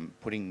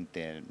putting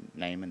their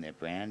name and their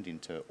brand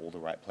into all the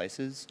right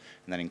places,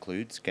 and that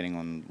includes getting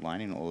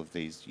online in all of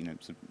these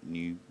sort of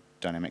new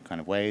dynamic kind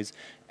of ways,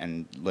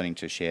 and learning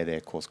to share their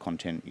course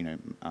content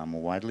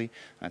more widely.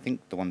 And I think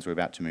the ones we're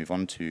about to move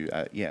on to,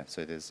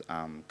 so there's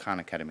Khan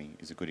Academy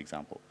is a good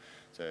example.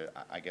 So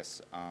I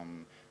guess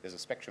there's a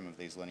spectrum of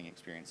these learning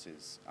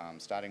experiences,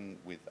 starting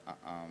with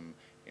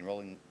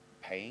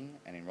paying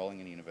and enrolling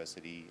in a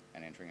university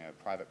and entering a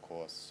private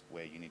course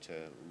where you need to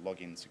log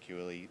in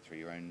securely through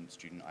your own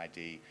student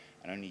ID,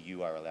 and only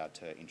you are allowed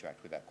to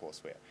interact with that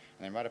courseware.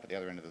 And then right up at the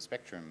other end of the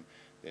spectrum,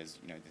 there's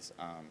this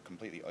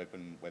completely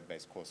open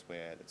web-based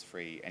courseware that's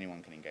free.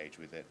 Anyone can engage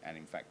with it, and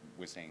in fact,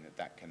 we're seeing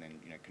that can then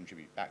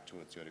contribute back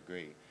towards your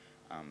degree.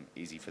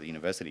 Easy for the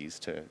universities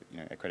to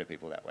accredit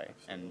people that way,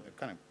 and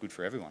kind of good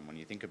for everyone when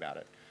you think about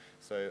it.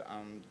 So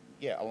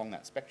yeah, along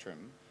that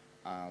spectrum,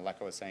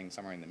 like I was saying,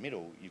 somewhere in the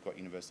middle, you've got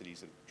universities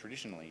that have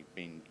traditionally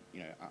been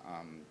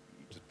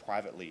just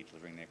privately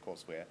delivering their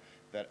courseware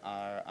that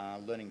are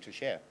learning to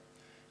share.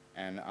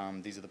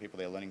 And these are the people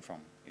they're learning from,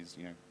 is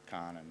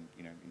Khan,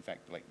 and in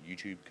fact, like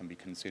YouTube can be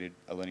considered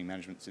a learning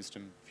management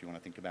system if you want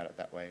to think about it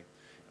that way.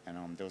 And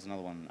there was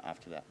another one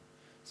after that,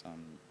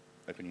 some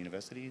open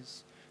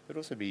universities. There'd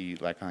also be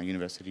like a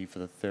university for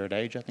the third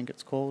age, I think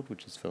it's called,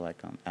 which is for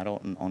like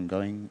adult and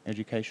ongoing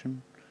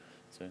education.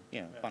 So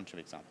yeah, a bunch of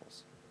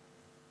examples.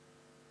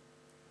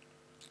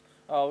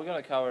 We're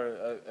going to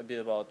cover a bit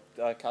about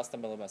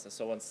custom LMSs.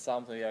 So when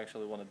something you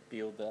actually want to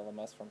build the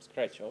LMS from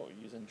scratch, or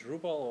using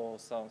Drupal or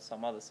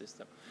some other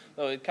system.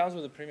 So it comes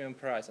with a premium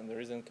price, and the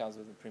reason it comes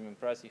with a premium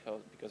price is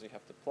because you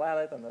have to plan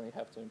it and then you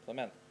have to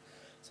implement it.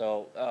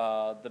 So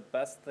the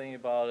best thing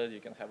about it, you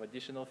can have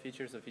additional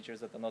features or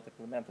features that are not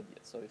implemented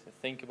yet. So if you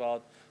think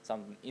about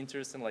something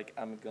interesting, like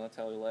I'm going to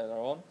tell you later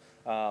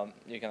on,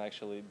 you can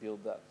actually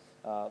build that.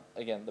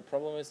 Again, the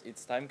problem is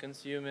it's time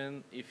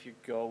consuming. If you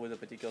go with a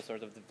particular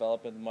sort of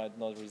development, it might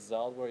not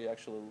result where you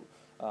actually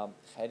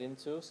head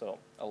into. So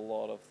a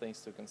lot of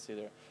things to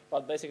consider.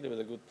 But basically with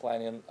a good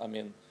planning, I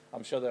mean,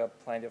 I'm sure there are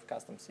plenty of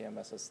custom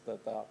CMSs that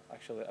are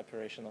actually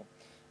operational,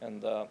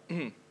 and you're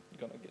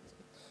going to get them.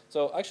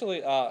 So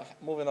actually,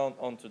 moving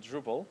on to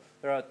Drupal,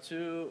 there are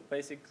two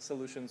basic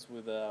solutions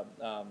with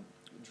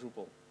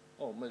Drupal.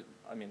 Oh,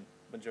 I mean,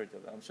 majority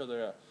of them. I'm sure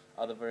there are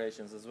other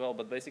variations as well,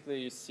 but basically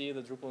you see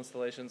the Drupal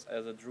installations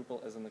as a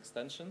Drupal as an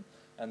extension,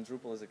 and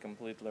Drupal is a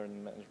complete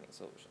learning management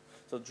solution.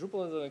 So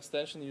Drupal as an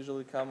extension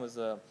usually comes as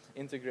an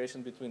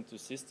integration between two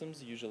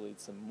systems. Usually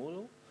it's a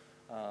Moodle,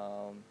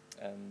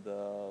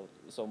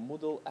 so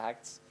Moodle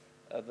acts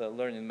as the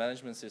learning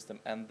management system,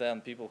 and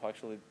then people who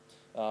actually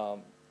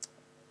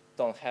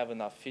don't have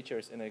enough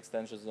features in the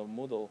extensions of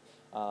Moodle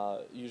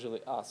usually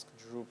ask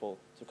Drupal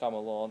to come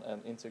along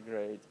and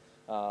integrate,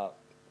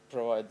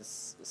 provide the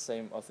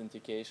same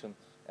authentication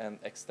and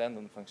extend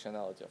on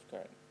functionality of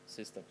current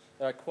system.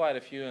 There are quite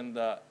a few, and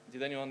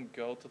did anyone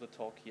go to the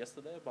talk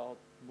yesterday about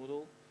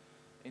Moodle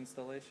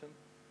installation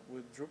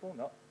with Drupal?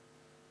 No?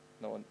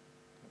 No one?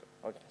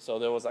 Okay, so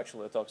there was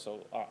actually a talk,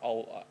 so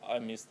I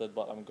missed it,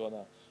 but I'm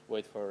gonna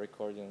wait for a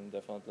recording and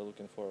definitely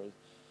looking forward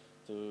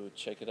to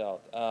check it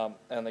out.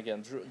 And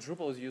again,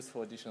 Drupal is used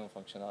for additional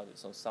functionality,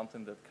 so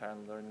something that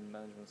current learning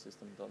management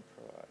systems don't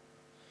provide.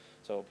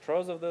 So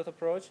pros of that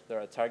approach,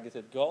 there are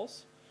targeted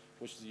goals,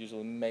 which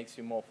usually makes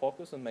you more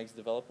focused and makes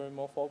developer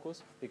more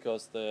focused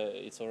because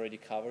it's already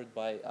covered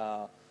by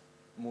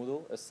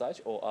Moodle as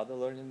such or other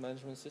learning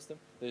management system.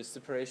 There's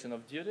separation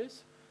of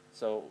duties,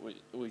 so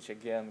which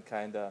again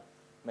kind of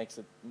makes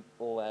it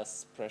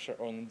less pressure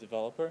on the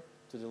developer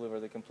to deliver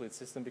the complete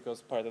system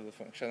because part of the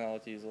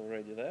functionality is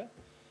already there.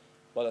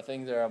 But I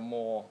think there are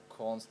more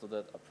cons to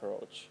that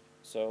approach.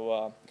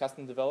 So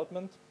custom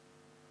development,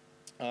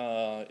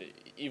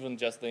 even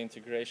just the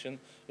integration,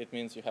 it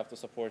means you have to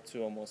support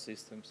 2 or more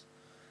systems.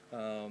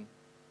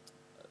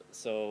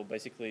 So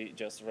basically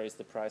just raise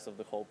the price of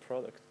the whole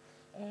product.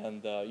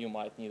 And you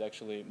might need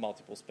actually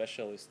multiple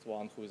specialists,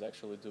 one who is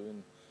actually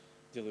doing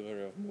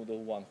delivery of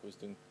Moodle, one who is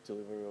doing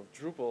delivery of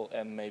Drupal,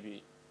 and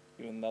maybe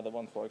even another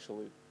one who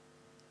actually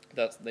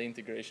does the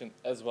integration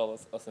as well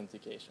as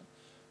authentication.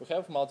 We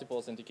have multiple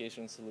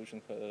authentication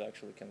solutions that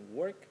actually can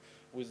work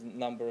with a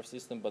number of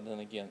systems, but then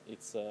again,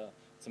 it's a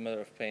matter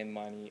of paying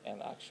money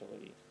and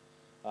actually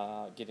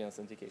getting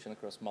authentication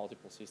across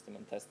multiple systems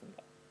and testing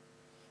that.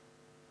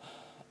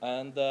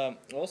 And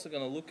we're also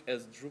going to look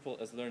at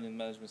Drupal as learning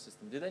management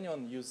system. Did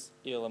anyone use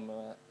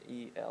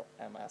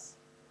ELMS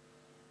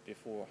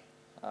before?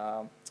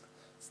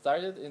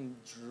 Started in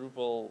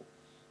Drupal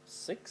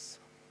 6,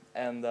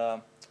 and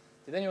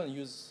did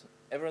anyone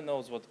ever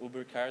knows what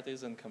UberCart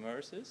is and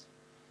commerce is?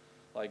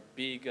 Like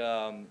big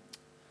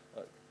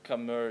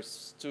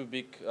commerce, 2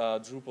 big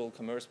Drupal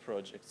commerce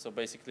projects. So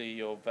basically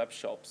your web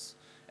shops,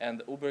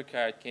 and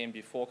UberCart came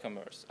before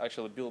commerce,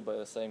 actually built by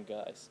the same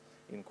guys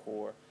in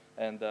core.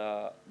 And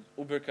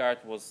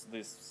UberCart was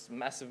this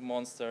massive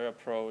monster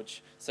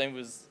approach. Same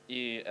with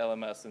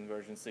ELMS in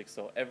version 6,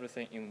 so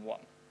everything in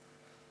one.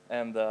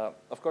 And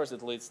of course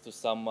it leads to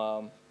some,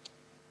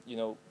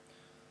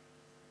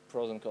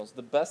 pros and cons.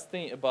 The best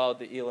thing about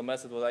the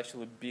ELMS, it was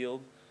actually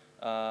built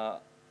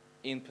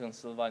in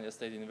Pennsylvania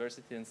State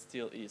University and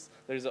still is.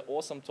 There is an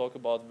awesome talk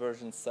about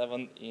version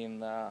 7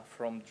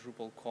 from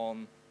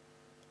DrupalCon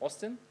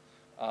Austin.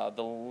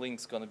 The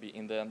link's going to be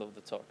in the end of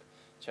the talk.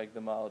 Check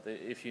them out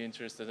if you're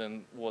interested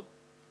in what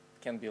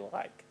can be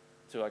like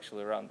to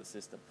actually run the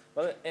system.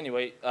 But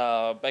anyway,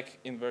 back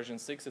in version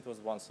 6, it was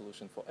one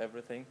solution for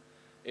everything.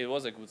 It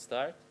was a good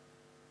start.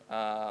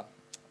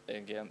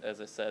 Again,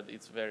 as I said,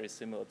 it's very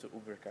similar to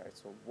UberCard.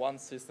 So one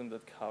system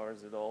that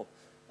covers it all,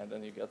 and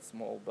then you get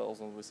small bells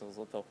and whistles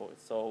on top of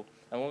it. So,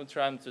 and when we're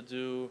trying to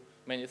do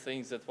many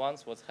things at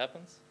once, what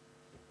happens?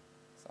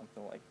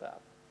 Something like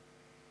that.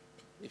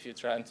 If you're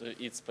trying to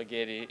eat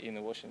spaghetti in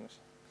a washing machine.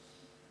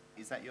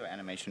 Is that your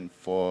animation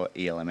for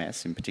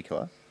ELMS in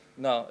particular?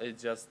 No,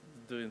 it's just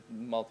doing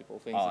multiple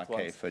things at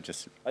okay, once. for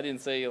just... I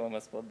didn't say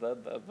ELMS, but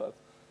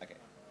Okay.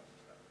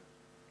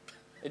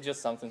 it's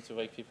just something to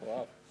wake people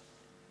up.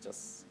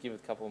 Just give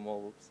it a couple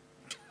more loops.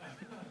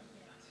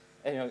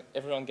 Anyway,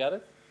 everyone got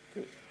it?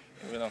 Good.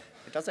 We know.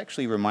 It does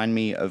actually remind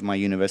me of my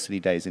university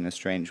days in a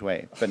strange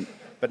way,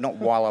 but not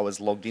while I was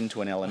logged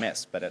into an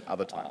LMS, but at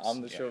other times.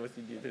 I'm not sure what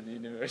you did in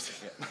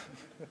university.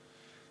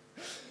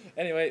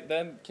 Anyway,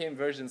 then came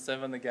version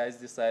 7. The guys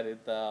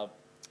decided to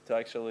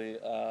actually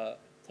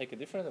take a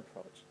different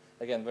approach.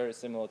 Again, very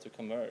similar to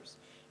commerce,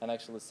 and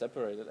actually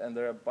separate it. And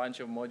there are a bunch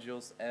of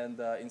modules and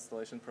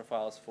installation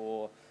profiles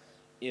for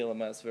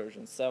ELMS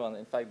version 7.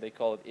 In fact, they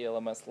call it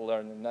ELMS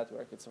Learning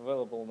Network. It's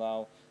available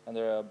now, and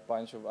there are a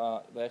bunch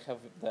of, they have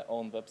their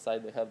own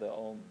website, they have their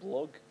own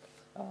blog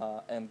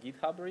and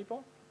GitHub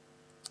repo,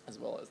 as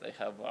well as they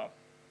have a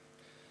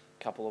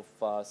couple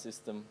of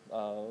system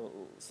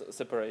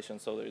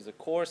separations. So there is a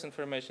course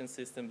information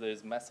system, there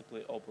is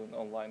massively open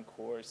online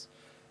course,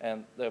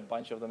 and there are a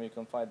bunch of them. You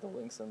can find the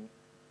links, and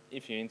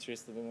if you're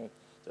interested in it,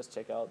 just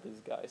check out these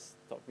guys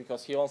talk,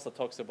 because he also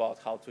talks about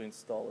how to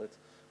install it,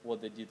 what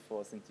they did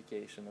for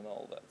authentication and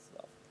all that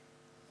stuff.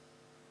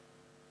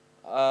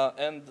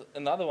 And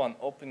another one,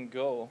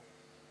 OpenGo.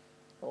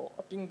 Oh,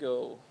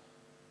 OpenGo.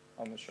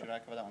 I'm not sure. Should I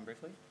cover that one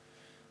briefly?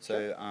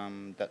 So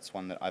that's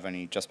one that I've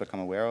only just become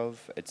aware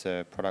of. It's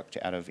a product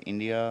out of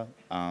India.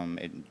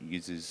 It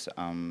uses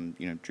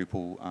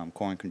Drupal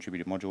core and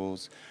contributed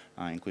modules,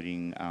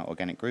 including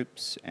organic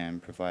groups,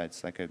 and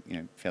provides like a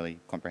fairly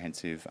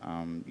comprehensive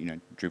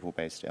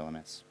Drupal-based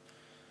LMS.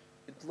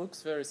 It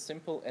looks very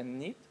simple and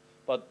neat.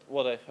 But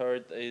what I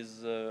heard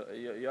is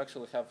you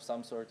actually have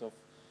some sort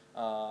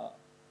of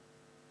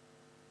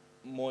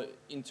more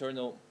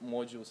internal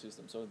module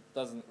system. So it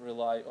doesn't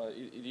rely,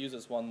 it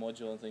uses one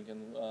module, I think,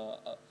 and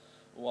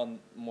one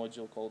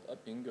module called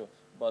Apingo.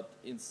 But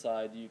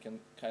inside you can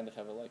kind of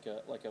have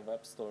like a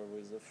web store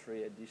with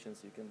free additions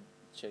you can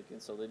check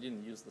in. So they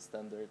didn't use the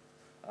standard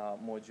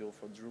module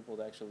for Drupal.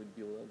 They actually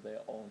built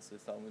their own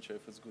system. I'm not sure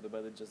if it's good or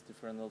bad, it's just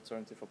different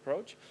alternative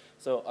approach.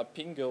 So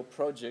Apingo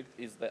project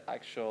is the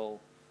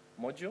actual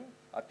module.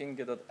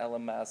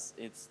 Apingo.lms,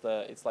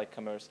 it's like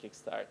commerce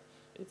kickstart.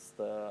 It's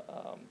the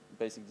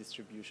basic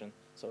distribution.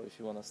 So if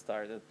you want to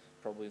start it,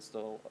 probably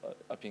install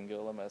Apingo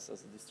LMS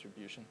as a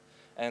distribution.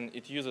 And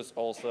it uses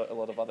also a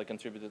lot of other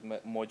contributed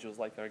modules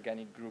like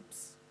organic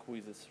groups,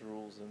 quizzes,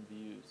 rules, and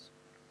views.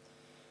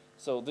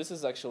 So this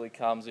is actually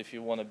comes if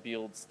you want to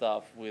build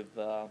stuff with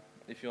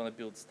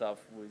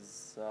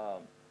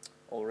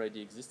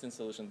already existing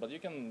solution, but you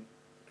can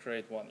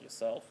create one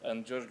yourself,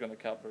 and Josh's going to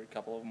cover a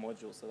couple of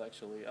modules that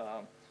actually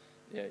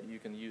you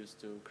can use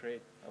to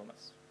create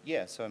LMS.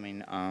 Yeah, so I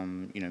mean,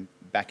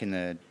 back in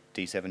the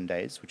D7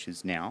 days, which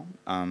is now,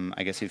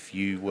 I guess if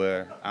you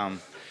were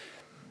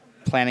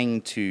planning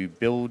to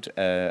build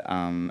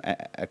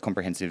a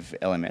comprehensive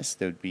LMS,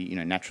 there would be,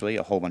 naturally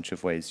a whole bunch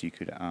of ways you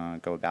could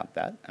go about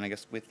that. And I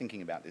guess we're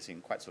thinking about this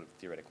in quite sort of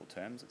theoretical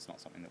terms. It's not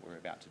something that we're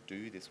about to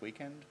do this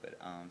weekend, but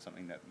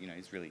something that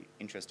is really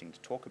interesting to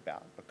talk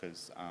about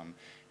because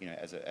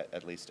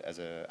at least as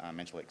a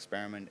mental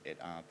experiment, it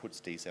puts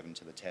D7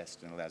 to the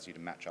test and allows you to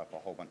match up a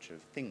whole bunch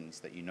of things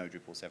that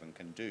Drupal 7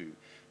 can do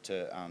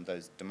to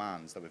those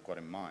demands that we've got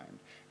in mind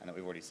and that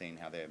we've already seen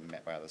how they're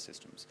met by other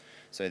systems.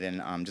 So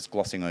then just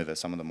glossing over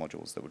some of the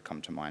modules that would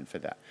come to mind for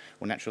that.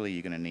 Well, naturally,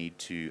 you're going to need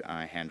to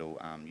handle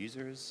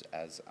users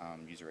as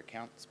user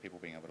accounts, people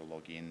being able to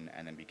log in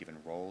and then be given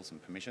roles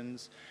and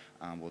permissions.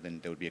 Well, then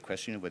there would be a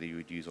question of whether you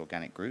would use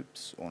organic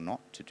groups or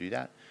not to do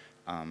that.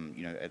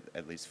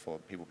 At least for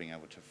people being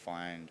able to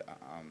find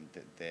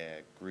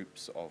their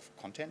groups of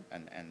content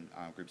and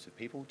groups of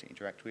people to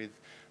interact with,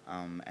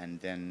 and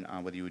then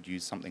whether you would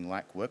use something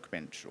like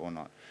Workbench or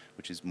not,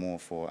 which is more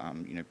for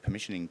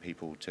permissioning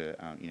people to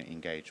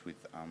engage with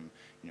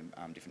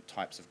different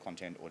types of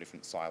content or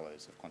different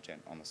silos of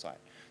content on the site.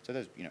 So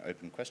those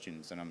open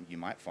questions, and you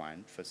might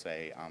find for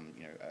say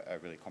a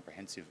really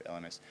comprehensive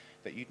LMS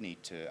that you'd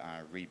need to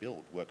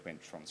rebuild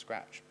Workbench from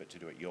scratch, but to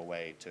do it your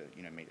way to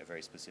meet a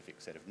very specific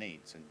set of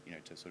needs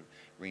and to sort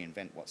of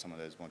reinvent what some of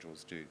those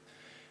modules do.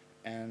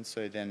 And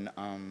so then,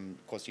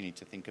 of course, you need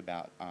to think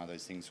about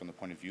those things from the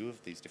point of view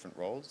of these different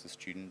roles, the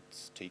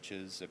students,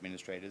 teachers,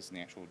 administrators, and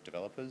the actual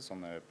developers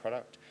on the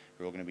product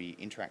who are all going to be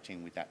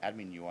interacting with that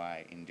admin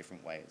UI in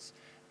different ways.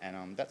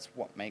 And that's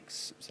what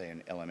makes, say,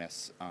 an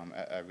LMS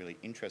a really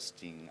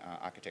interesting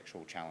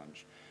architectural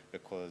challenge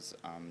because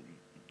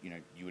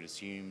you would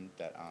assume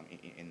that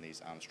in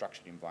these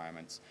structured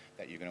environments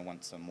that you're going to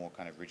want some more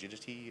kind of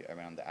rigidity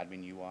around the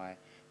admin UI,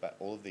 but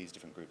all of these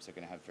different groups are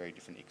going to have very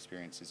different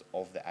experiences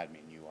of the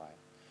admin UI.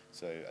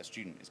 So a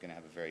student is going to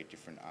have a very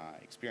different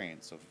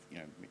experience of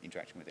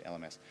interacting with the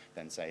LMS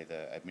than, say,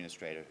 the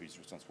administrator who's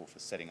responsible for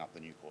setting up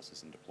the new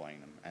courses and deploying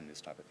them and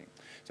this type of thing.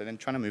 So then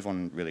trying to move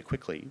on really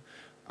quickly,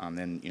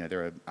 then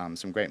there are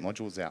some great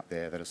modules out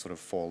there that are sort of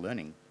for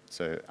learning.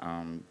 So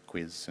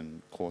quiz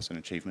and course and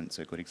achievements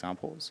are good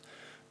examples.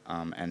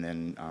 And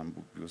then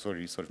we've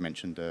already sort of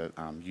mentioned the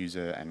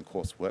user and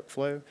course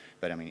workflow,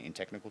 but I mean, in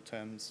technical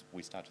terms,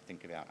 we start to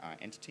think about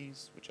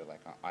entities, which are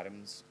like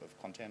items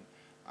of content,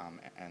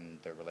 and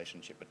the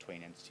relationship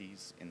between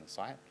entities in the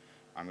site.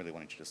 I'm really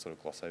wanting to just sort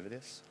of gloss over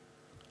this.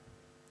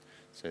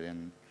 So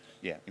then,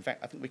 yeah, in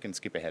fact, I think we can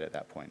skip ahead at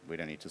that point. We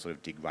don't need to sort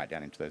of dig right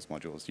down into those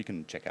modules. You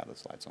can check out the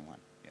slides online.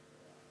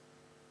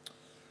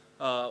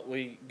 Yeah.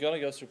 We're gonna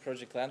go through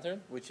Project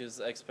Lantern, which is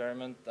an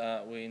experiment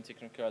we in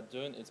Technical are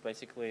doing. It's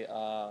basically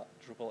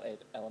Drupal 8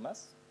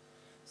 LMS.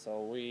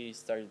 So we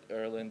started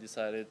early and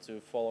decided to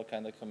follow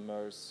kind of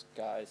commerce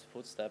guys'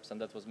 footsteps,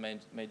 and that was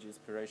major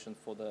inspiration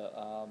for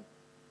the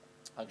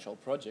actual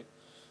project.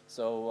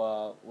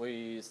 So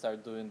we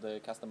started doing the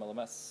custom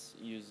LMS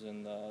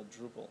using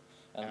Drupal.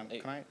 And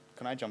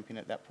can I jump in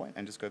at that point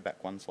and just go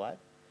back one slide?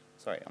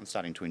 Sorry, I'm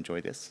starting to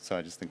enjoy this, so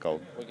I just think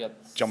I'll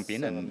jump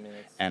in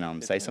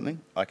and say something.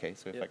 Okay,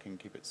 so if I can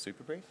keep it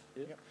super brief.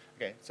 Yeah.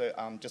 Okay, so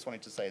just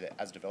wanted to say that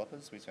as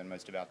developers, we spend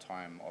most of our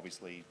time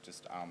obviously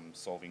just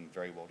solving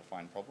very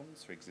well-defined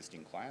problems for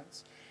existing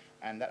clients,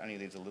 and that only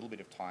leaves a little bit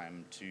of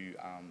time to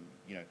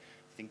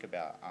think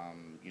about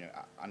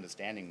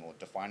understanding or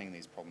defining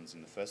these problems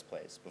in the first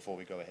place before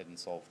we go ahead and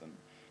solve them.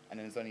 And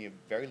then there's only a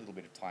very little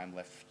bit of time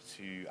left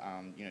to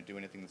do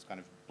anything that's kind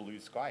of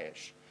blue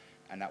sky-ish.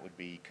 And that would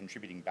be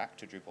contributing back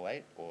to Drupal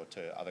 8 or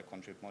to other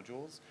contrib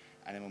modules.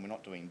 And then when we're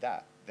not doing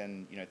that,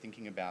 then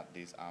thinking about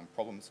these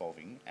problem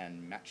solving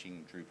and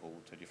matching Drupal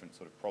to different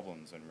sort of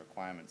problems and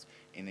requirements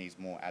in these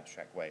more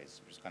abstract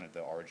ways, which is kind of the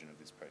origin of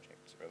this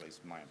project, or at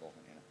least my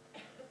involvement in it.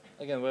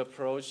 Again, we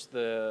approach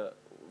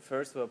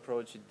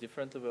it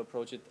differently. We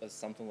approach it as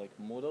something like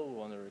Moodle. We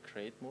want to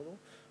recreate Moodle,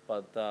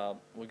 but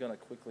we're going to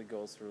quickly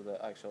go through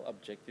the actual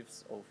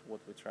objectives of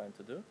what we're trying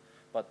to do.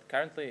 But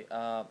currently,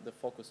 the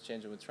focus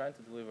changing. We're trying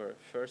to deliver,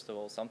 first of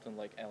all, something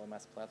like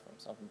LMS platform,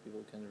 something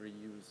people can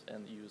reuse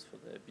and use for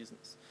their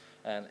business.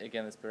 And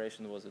again,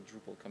 inspiration was a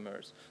Drupal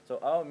commerce. So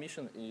our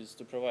mission is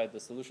to provide the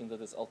solution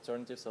that is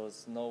alternative, so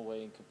it's no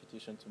way in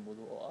competition to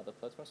Moodle or other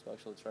platforms. We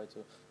actually try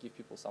to give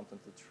people something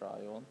to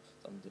try on,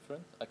 something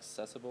different,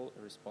 accessible,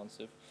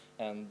 responsive,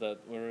 and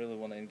that we really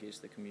want to engage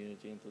the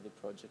community into the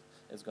project.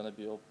 It's going to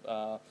be,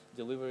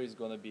 delivery is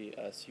going to be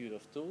a suite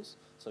of tools.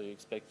 So you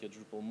expect your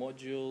Drupal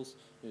modules,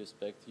 you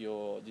expect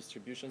your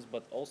distributions,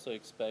 but also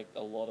expect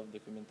a lot of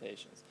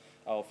documentations.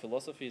 Our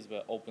philosophy is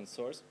we're open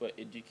source, where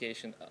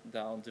education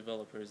down,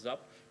 developers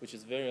up, which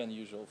is very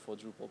unusual for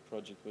Drupal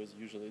project, where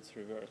usually it's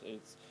reversed.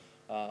 It's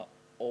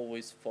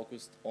always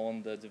focused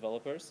on the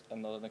developers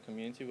and not on the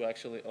community. We're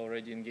actually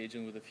already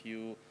engaging with a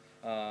few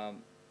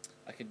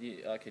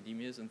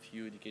academias and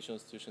few educational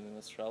institutions in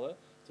Australia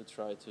to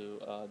try to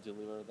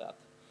deliver that.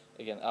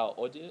 Again, our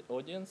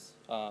audience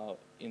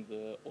in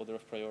the order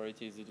of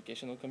priority is the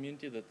educational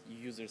community, that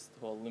users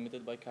who are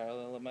limited by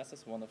Kaggle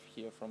LMSs want to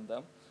hear from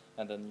them,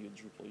 and then new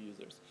Drupal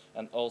users,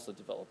 and also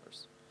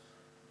developers.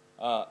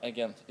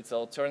 Again, it's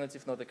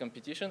alternative, not a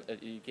competition,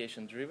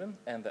 education driven,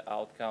 and the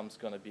outcome's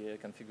going to be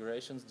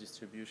configurations,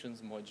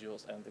 distributions,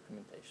 modules, and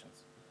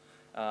documentations.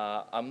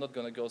 I'm not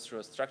going to go through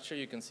a structure.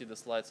 You can see the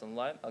slides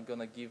online. I'm going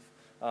to give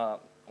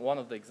one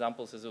of the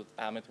examples is what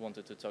Amit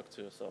wanted to talk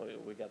to, so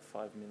we got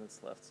 5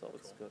 minutes left, so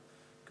it's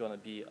going to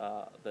be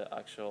the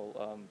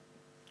actual,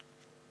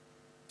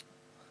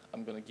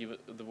 I'm going to give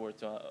the word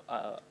to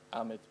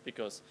Amit,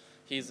 because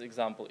his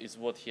example is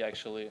what he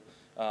actually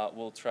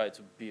will try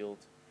to build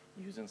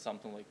using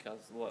something like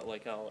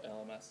our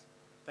LMS.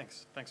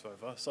 Thanks,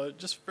 Vova. So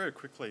just very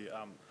quickly,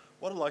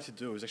 what I'd like to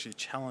do is actually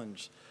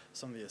challenge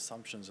some of the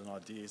assumptions and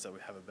ideas that we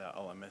have about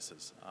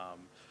LMSs.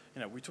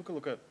 We took a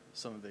look at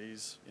some of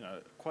these,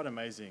 quite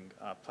amazing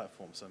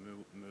platforms, so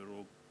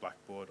Moodle,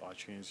 Blackboard,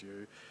 iTunes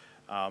U,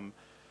 and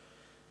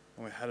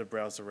we had a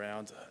browse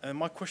around. And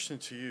my question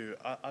to you,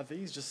 are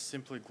these just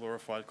simply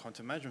glorified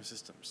content management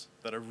systems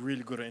that are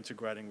really good at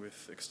integrating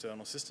with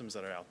external systems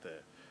that are out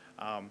there?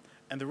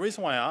 And the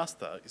reason why I asked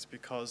that is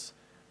because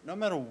no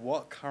matter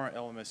what current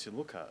LMS you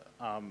look at,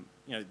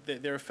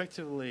 they're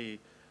effectively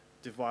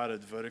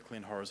divided vertically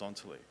and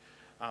horizontally.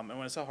 And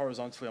when I say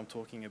horizontally, I'm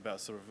talking about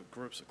sort of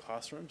groups of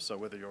classrooms. So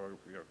whether you're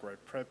a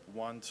grade prep,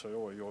 1, 2,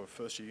 or you're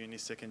first year uni,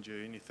 second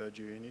year uni, third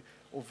year uni,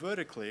 or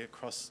vertically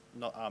across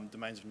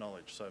domains of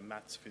knowledge. So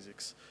maths,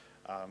 physics,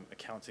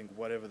 accounting,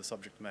 whatever the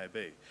subject may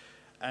be.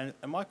 And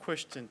my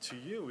question to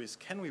you is,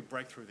 can we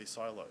break through these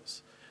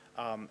silos?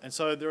 And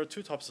so there are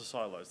two types of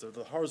silos. There are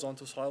the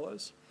horizontal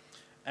silos.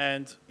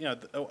 And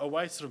a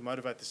way to sort of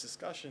motivate this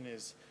discussion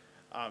is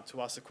to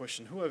ask the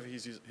question, whoever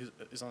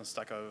is on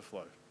Stack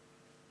Overflow.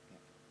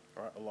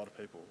 Right, a lot of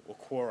people. Or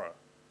Quora,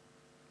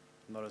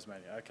 not as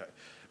many. Okay.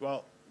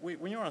 Well,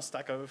 when you're on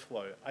Stack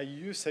Overflow, are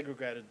you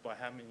segregated by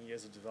how many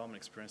years of development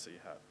experience that you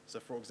have? So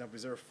for example,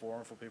 is there a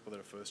forum for people that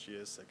are first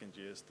years, second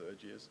years,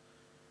 third years?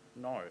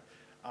 No.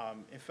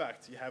 In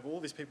fact, you have all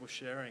these people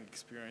sharing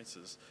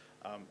experiences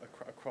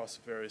across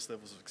various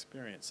levels of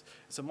experience.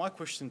 So my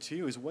question to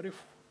you is, what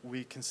if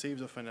we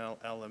conceived of an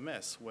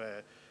LMS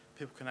where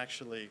people can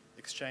actually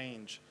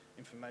exchange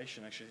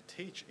information, actually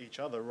teach each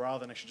other, rather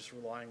than actually just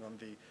relying on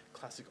the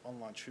classic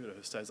online tutor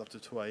who stays up to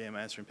 2 a.m.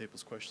 answering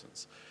people's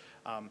questions?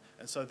 And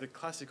so the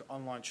classic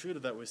online tutor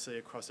that we see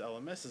across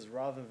LMSs,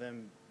 rather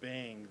than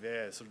being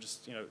there, sort of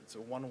just, it's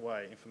a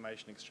one-way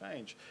information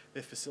exchange,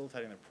 they're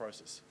facilitating the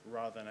process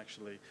rather than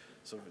actually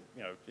sort of,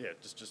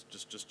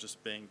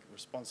 just being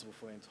responsible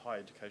for the entire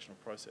educational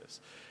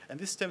process. And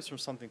this stems from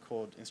something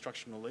called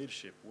instructional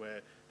leadership,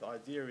 where the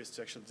idea is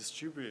to actually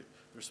distribute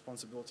the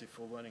responsibility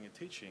for learning and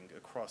teaching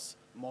across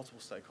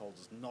multiple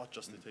stakeholders, not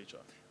just the teacher.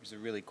 It's a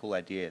really cool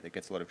idea that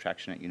gets a lot of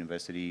traction at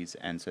universities,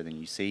 and so then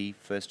you see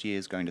first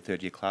years going to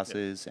third year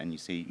classes, and you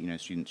see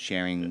students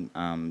sharing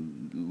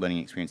learning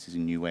experiences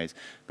in new ways.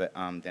 But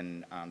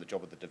then the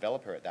job of the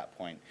developer at that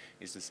point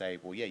is to say,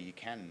 well, yeah, you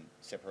can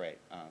separate,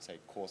 say,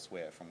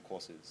 courseware from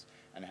courses,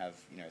 and have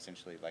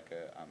essentially like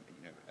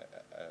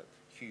a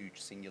huge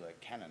singular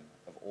canon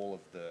of all of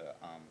the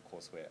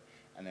courseware,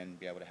 and then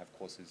be able to have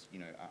courses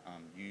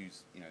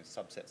use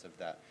subsets of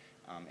that.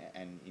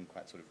 And in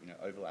quite sort of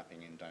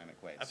overlapping in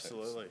dynamic ways.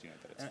 Absolutely, so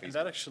it's, and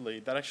that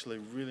actually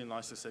really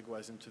nicely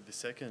segues into the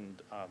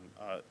second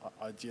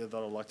idea that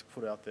I'd like to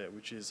put out there,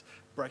 which is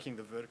breaking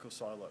the vertical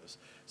silos.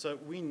 So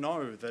we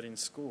know that in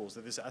schools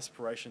that there's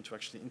aspiration to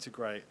actually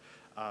integrate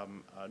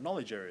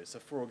knowledge areas. So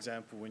for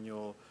example, when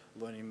you're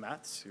learning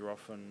maths, you're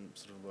often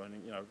sort of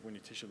learning, when you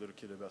teach a little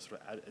kid about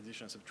sort of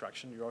addition and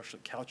subtraction, you're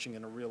actually couching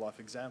in real life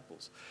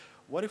examples.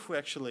 What if we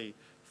actually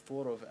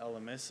thought of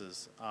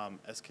LMSs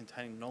as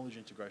containing knowledge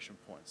integration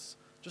points,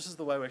 just as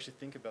the way we actually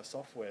think about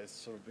software as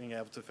sort of being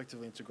able to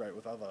effectively integrate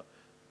with other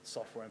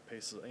software and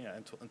pieces,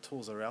 and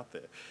tools that are out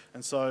there.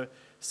 And so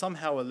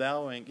somehow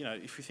allowing,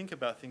 if you think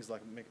about things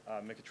like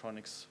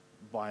mechatronics,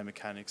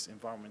 biomechanics,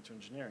 environmental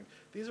engineering,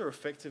 these are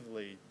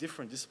effectively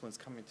different disciplines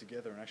coming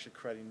together and actually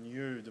creating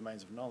new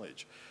domains of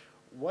knowledge.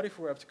 What if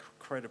we were able to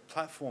create a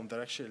platform that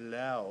actually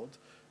allowed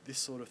this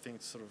sort of thing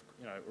to sort of,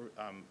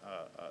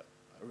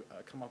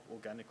 come up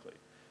organically?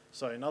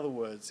 So in other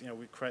words,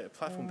 we create a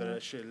platform that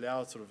actually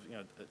allowed sort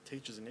of,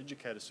 teachers and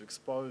educators to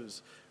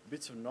expose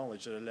bits of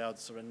knowledge that allowed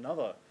sort of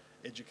another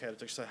educator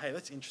to say, hey,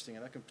 that's interesting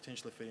and that can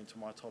potentially fit into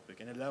my topic,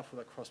 and allow for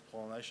that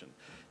cross-pollination.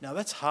 Now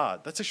that's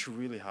hard. That's actually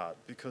really hard,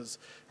 because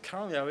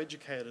currently our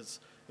educators,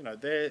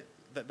 they're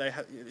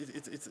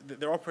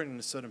operating in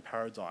a certain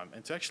paradigm,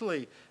 and to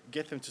actually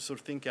get them to sort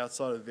of think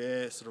outside of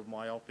their sort of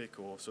myopic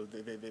or sort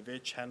of their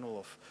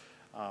channel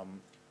of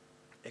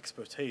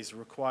expertise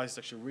requires to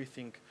actually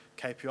rethink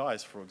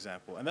KPIs, for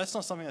example, and that's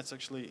not something that's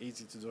actually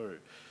easy to do.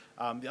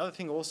 The other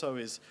thing also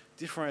is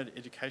different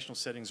educational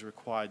settings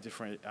require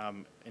different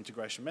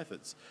integration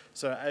methods.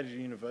 So at a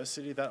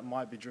university, that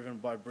might be driven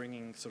by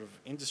bringing sort of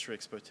industry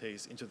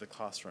expertise into the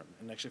classroom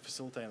and actually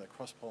facilitating that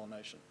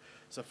cross-pollination.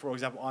 So for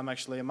example, I'm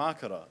actually a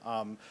marketer,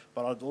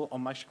 but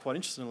I'm actually quite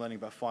interested in learning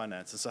about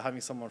finance. And so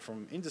having someone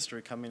from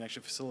industry come in and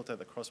actually facilitate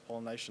the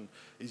cross-pollination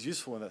is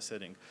useful in that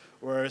setting.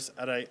 Whereas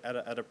at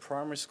a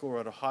primary school or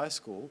at a high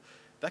school,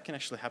 that can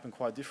actually happen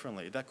quite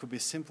differently. That could be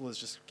as simple as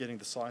just getting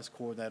the science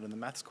coordinator and the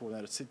maths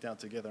coordinator to sit down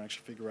together and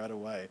actually figure out a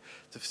way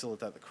to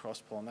facilitate the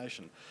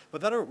cross-pollination.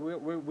 But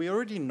we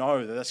already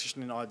know that that's just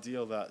an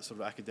ideal that sort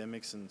of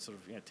academics and sort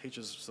of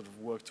teachers sort of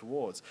work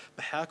towards.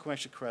 But how can we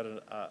actually create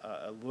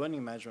a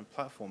learning management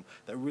platform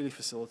that really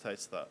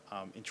facilitates that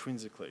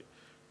intrinsically?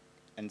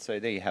 And so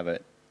there you have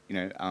it.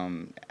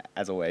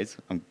 As always,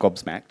 I'm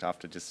gobsmacked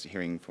after just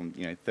hearing from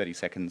 30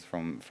 seconds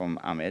from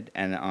Ahmed,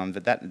 and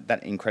that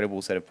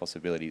incredible set of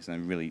possibilities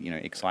and a really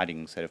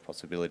exciting set of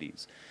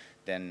possibilities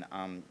then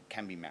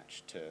can be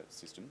matched to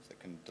systems that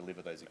can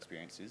deliver those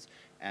experiences.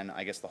 And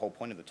I guess the whole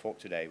point of the talk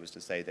today was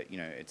to say that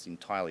it's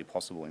entirely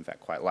possible, in fact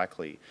quite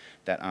likely,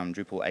 that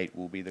Drupal 8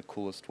 will be the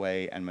coolest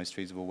way and most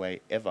feasible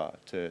way ever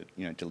to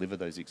deliver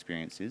those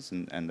experiences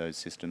and those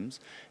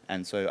systems.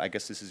 And so I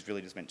guess this is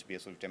really just meant to be a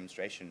sort of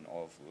demonstration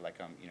of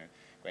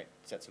great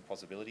sets of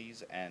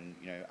possibilities, and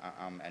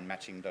and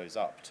matching those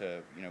up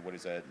to what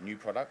is a new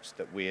product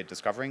that we're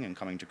discovering and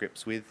coming to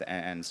grips with,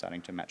 and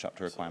starting to match up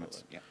to requirements.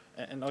 Absolutely. Yeah.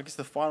 And I guess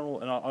the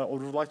final, and I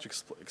would like to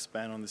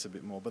expand on this a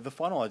bit more, but the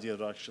final idea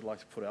that I should like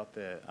to put out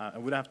there,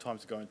 and we don't have time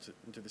to go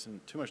into this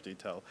in too much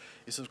detail,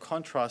 is sort of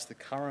contrast the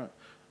current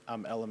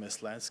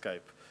LMS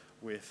landscape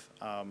with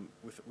a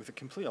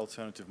complete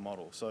alternative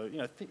model. So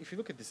if you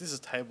look at this is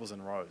tables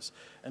and rows,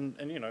 and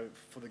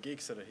for the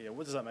geeks that are here,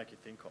 what does that make you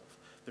think of?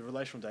 The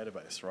relational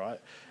database, right?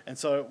 And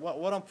so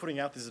what I'm putting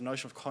out is a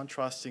notion of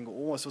contrasting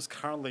almost what's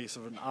currently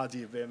sort of an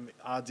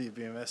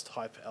RDBMS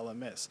type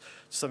LMS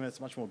to something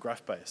that's much more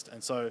graph-based.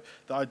 And so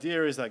the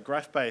idea is that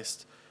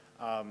graph-based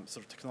sort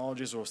of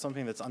technologies, or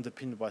something that's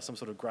underpinned by some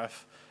sort of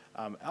graph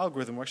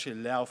algorithm will actually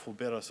allow for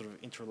better sort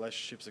of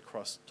interrelationships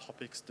across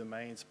topics,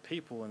 domains,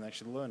 people, and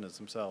actually learners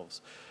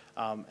themselves.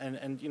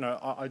 And you know,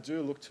 I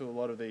do look to a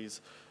lot of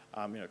these,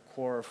 you know,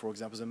 Quora, for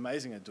example, is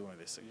amazing at doing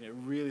this. You know,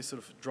 really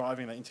sort of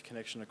driving that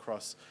interconnection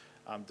across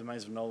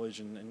domains of knowledge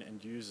and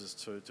users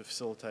to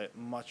facilitate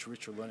much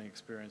richer learning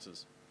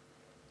experiences.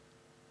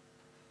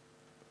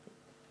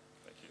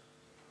 Thank you.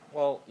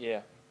 Well,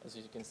 yeah, as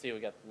you can see, we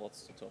got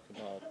lots to talk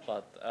about.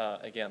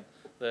 But again,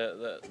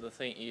 the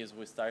thing is,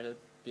 we started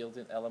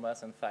building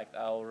LMS. In fact,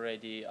 I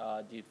already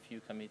did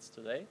few commits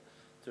today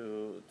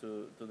to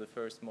the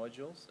first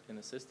modules in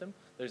the system.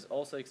 There's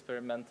also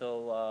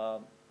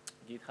experimental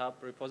GitHub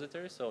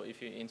repository. So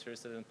if you're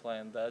interested in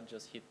playing that,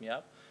 just hit me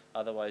up.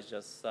 Otherwise,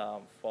 just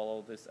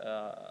follow this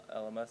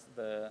LMS.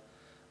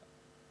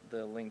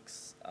 The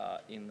links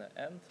in the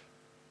end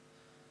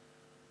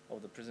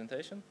of the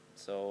presentation.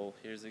 So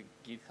here's a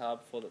GitHub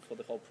for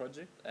the whole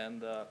project.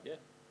 And yeah,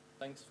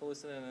 thanks for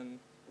listening, and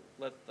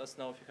let us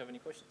know if you have any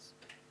questions.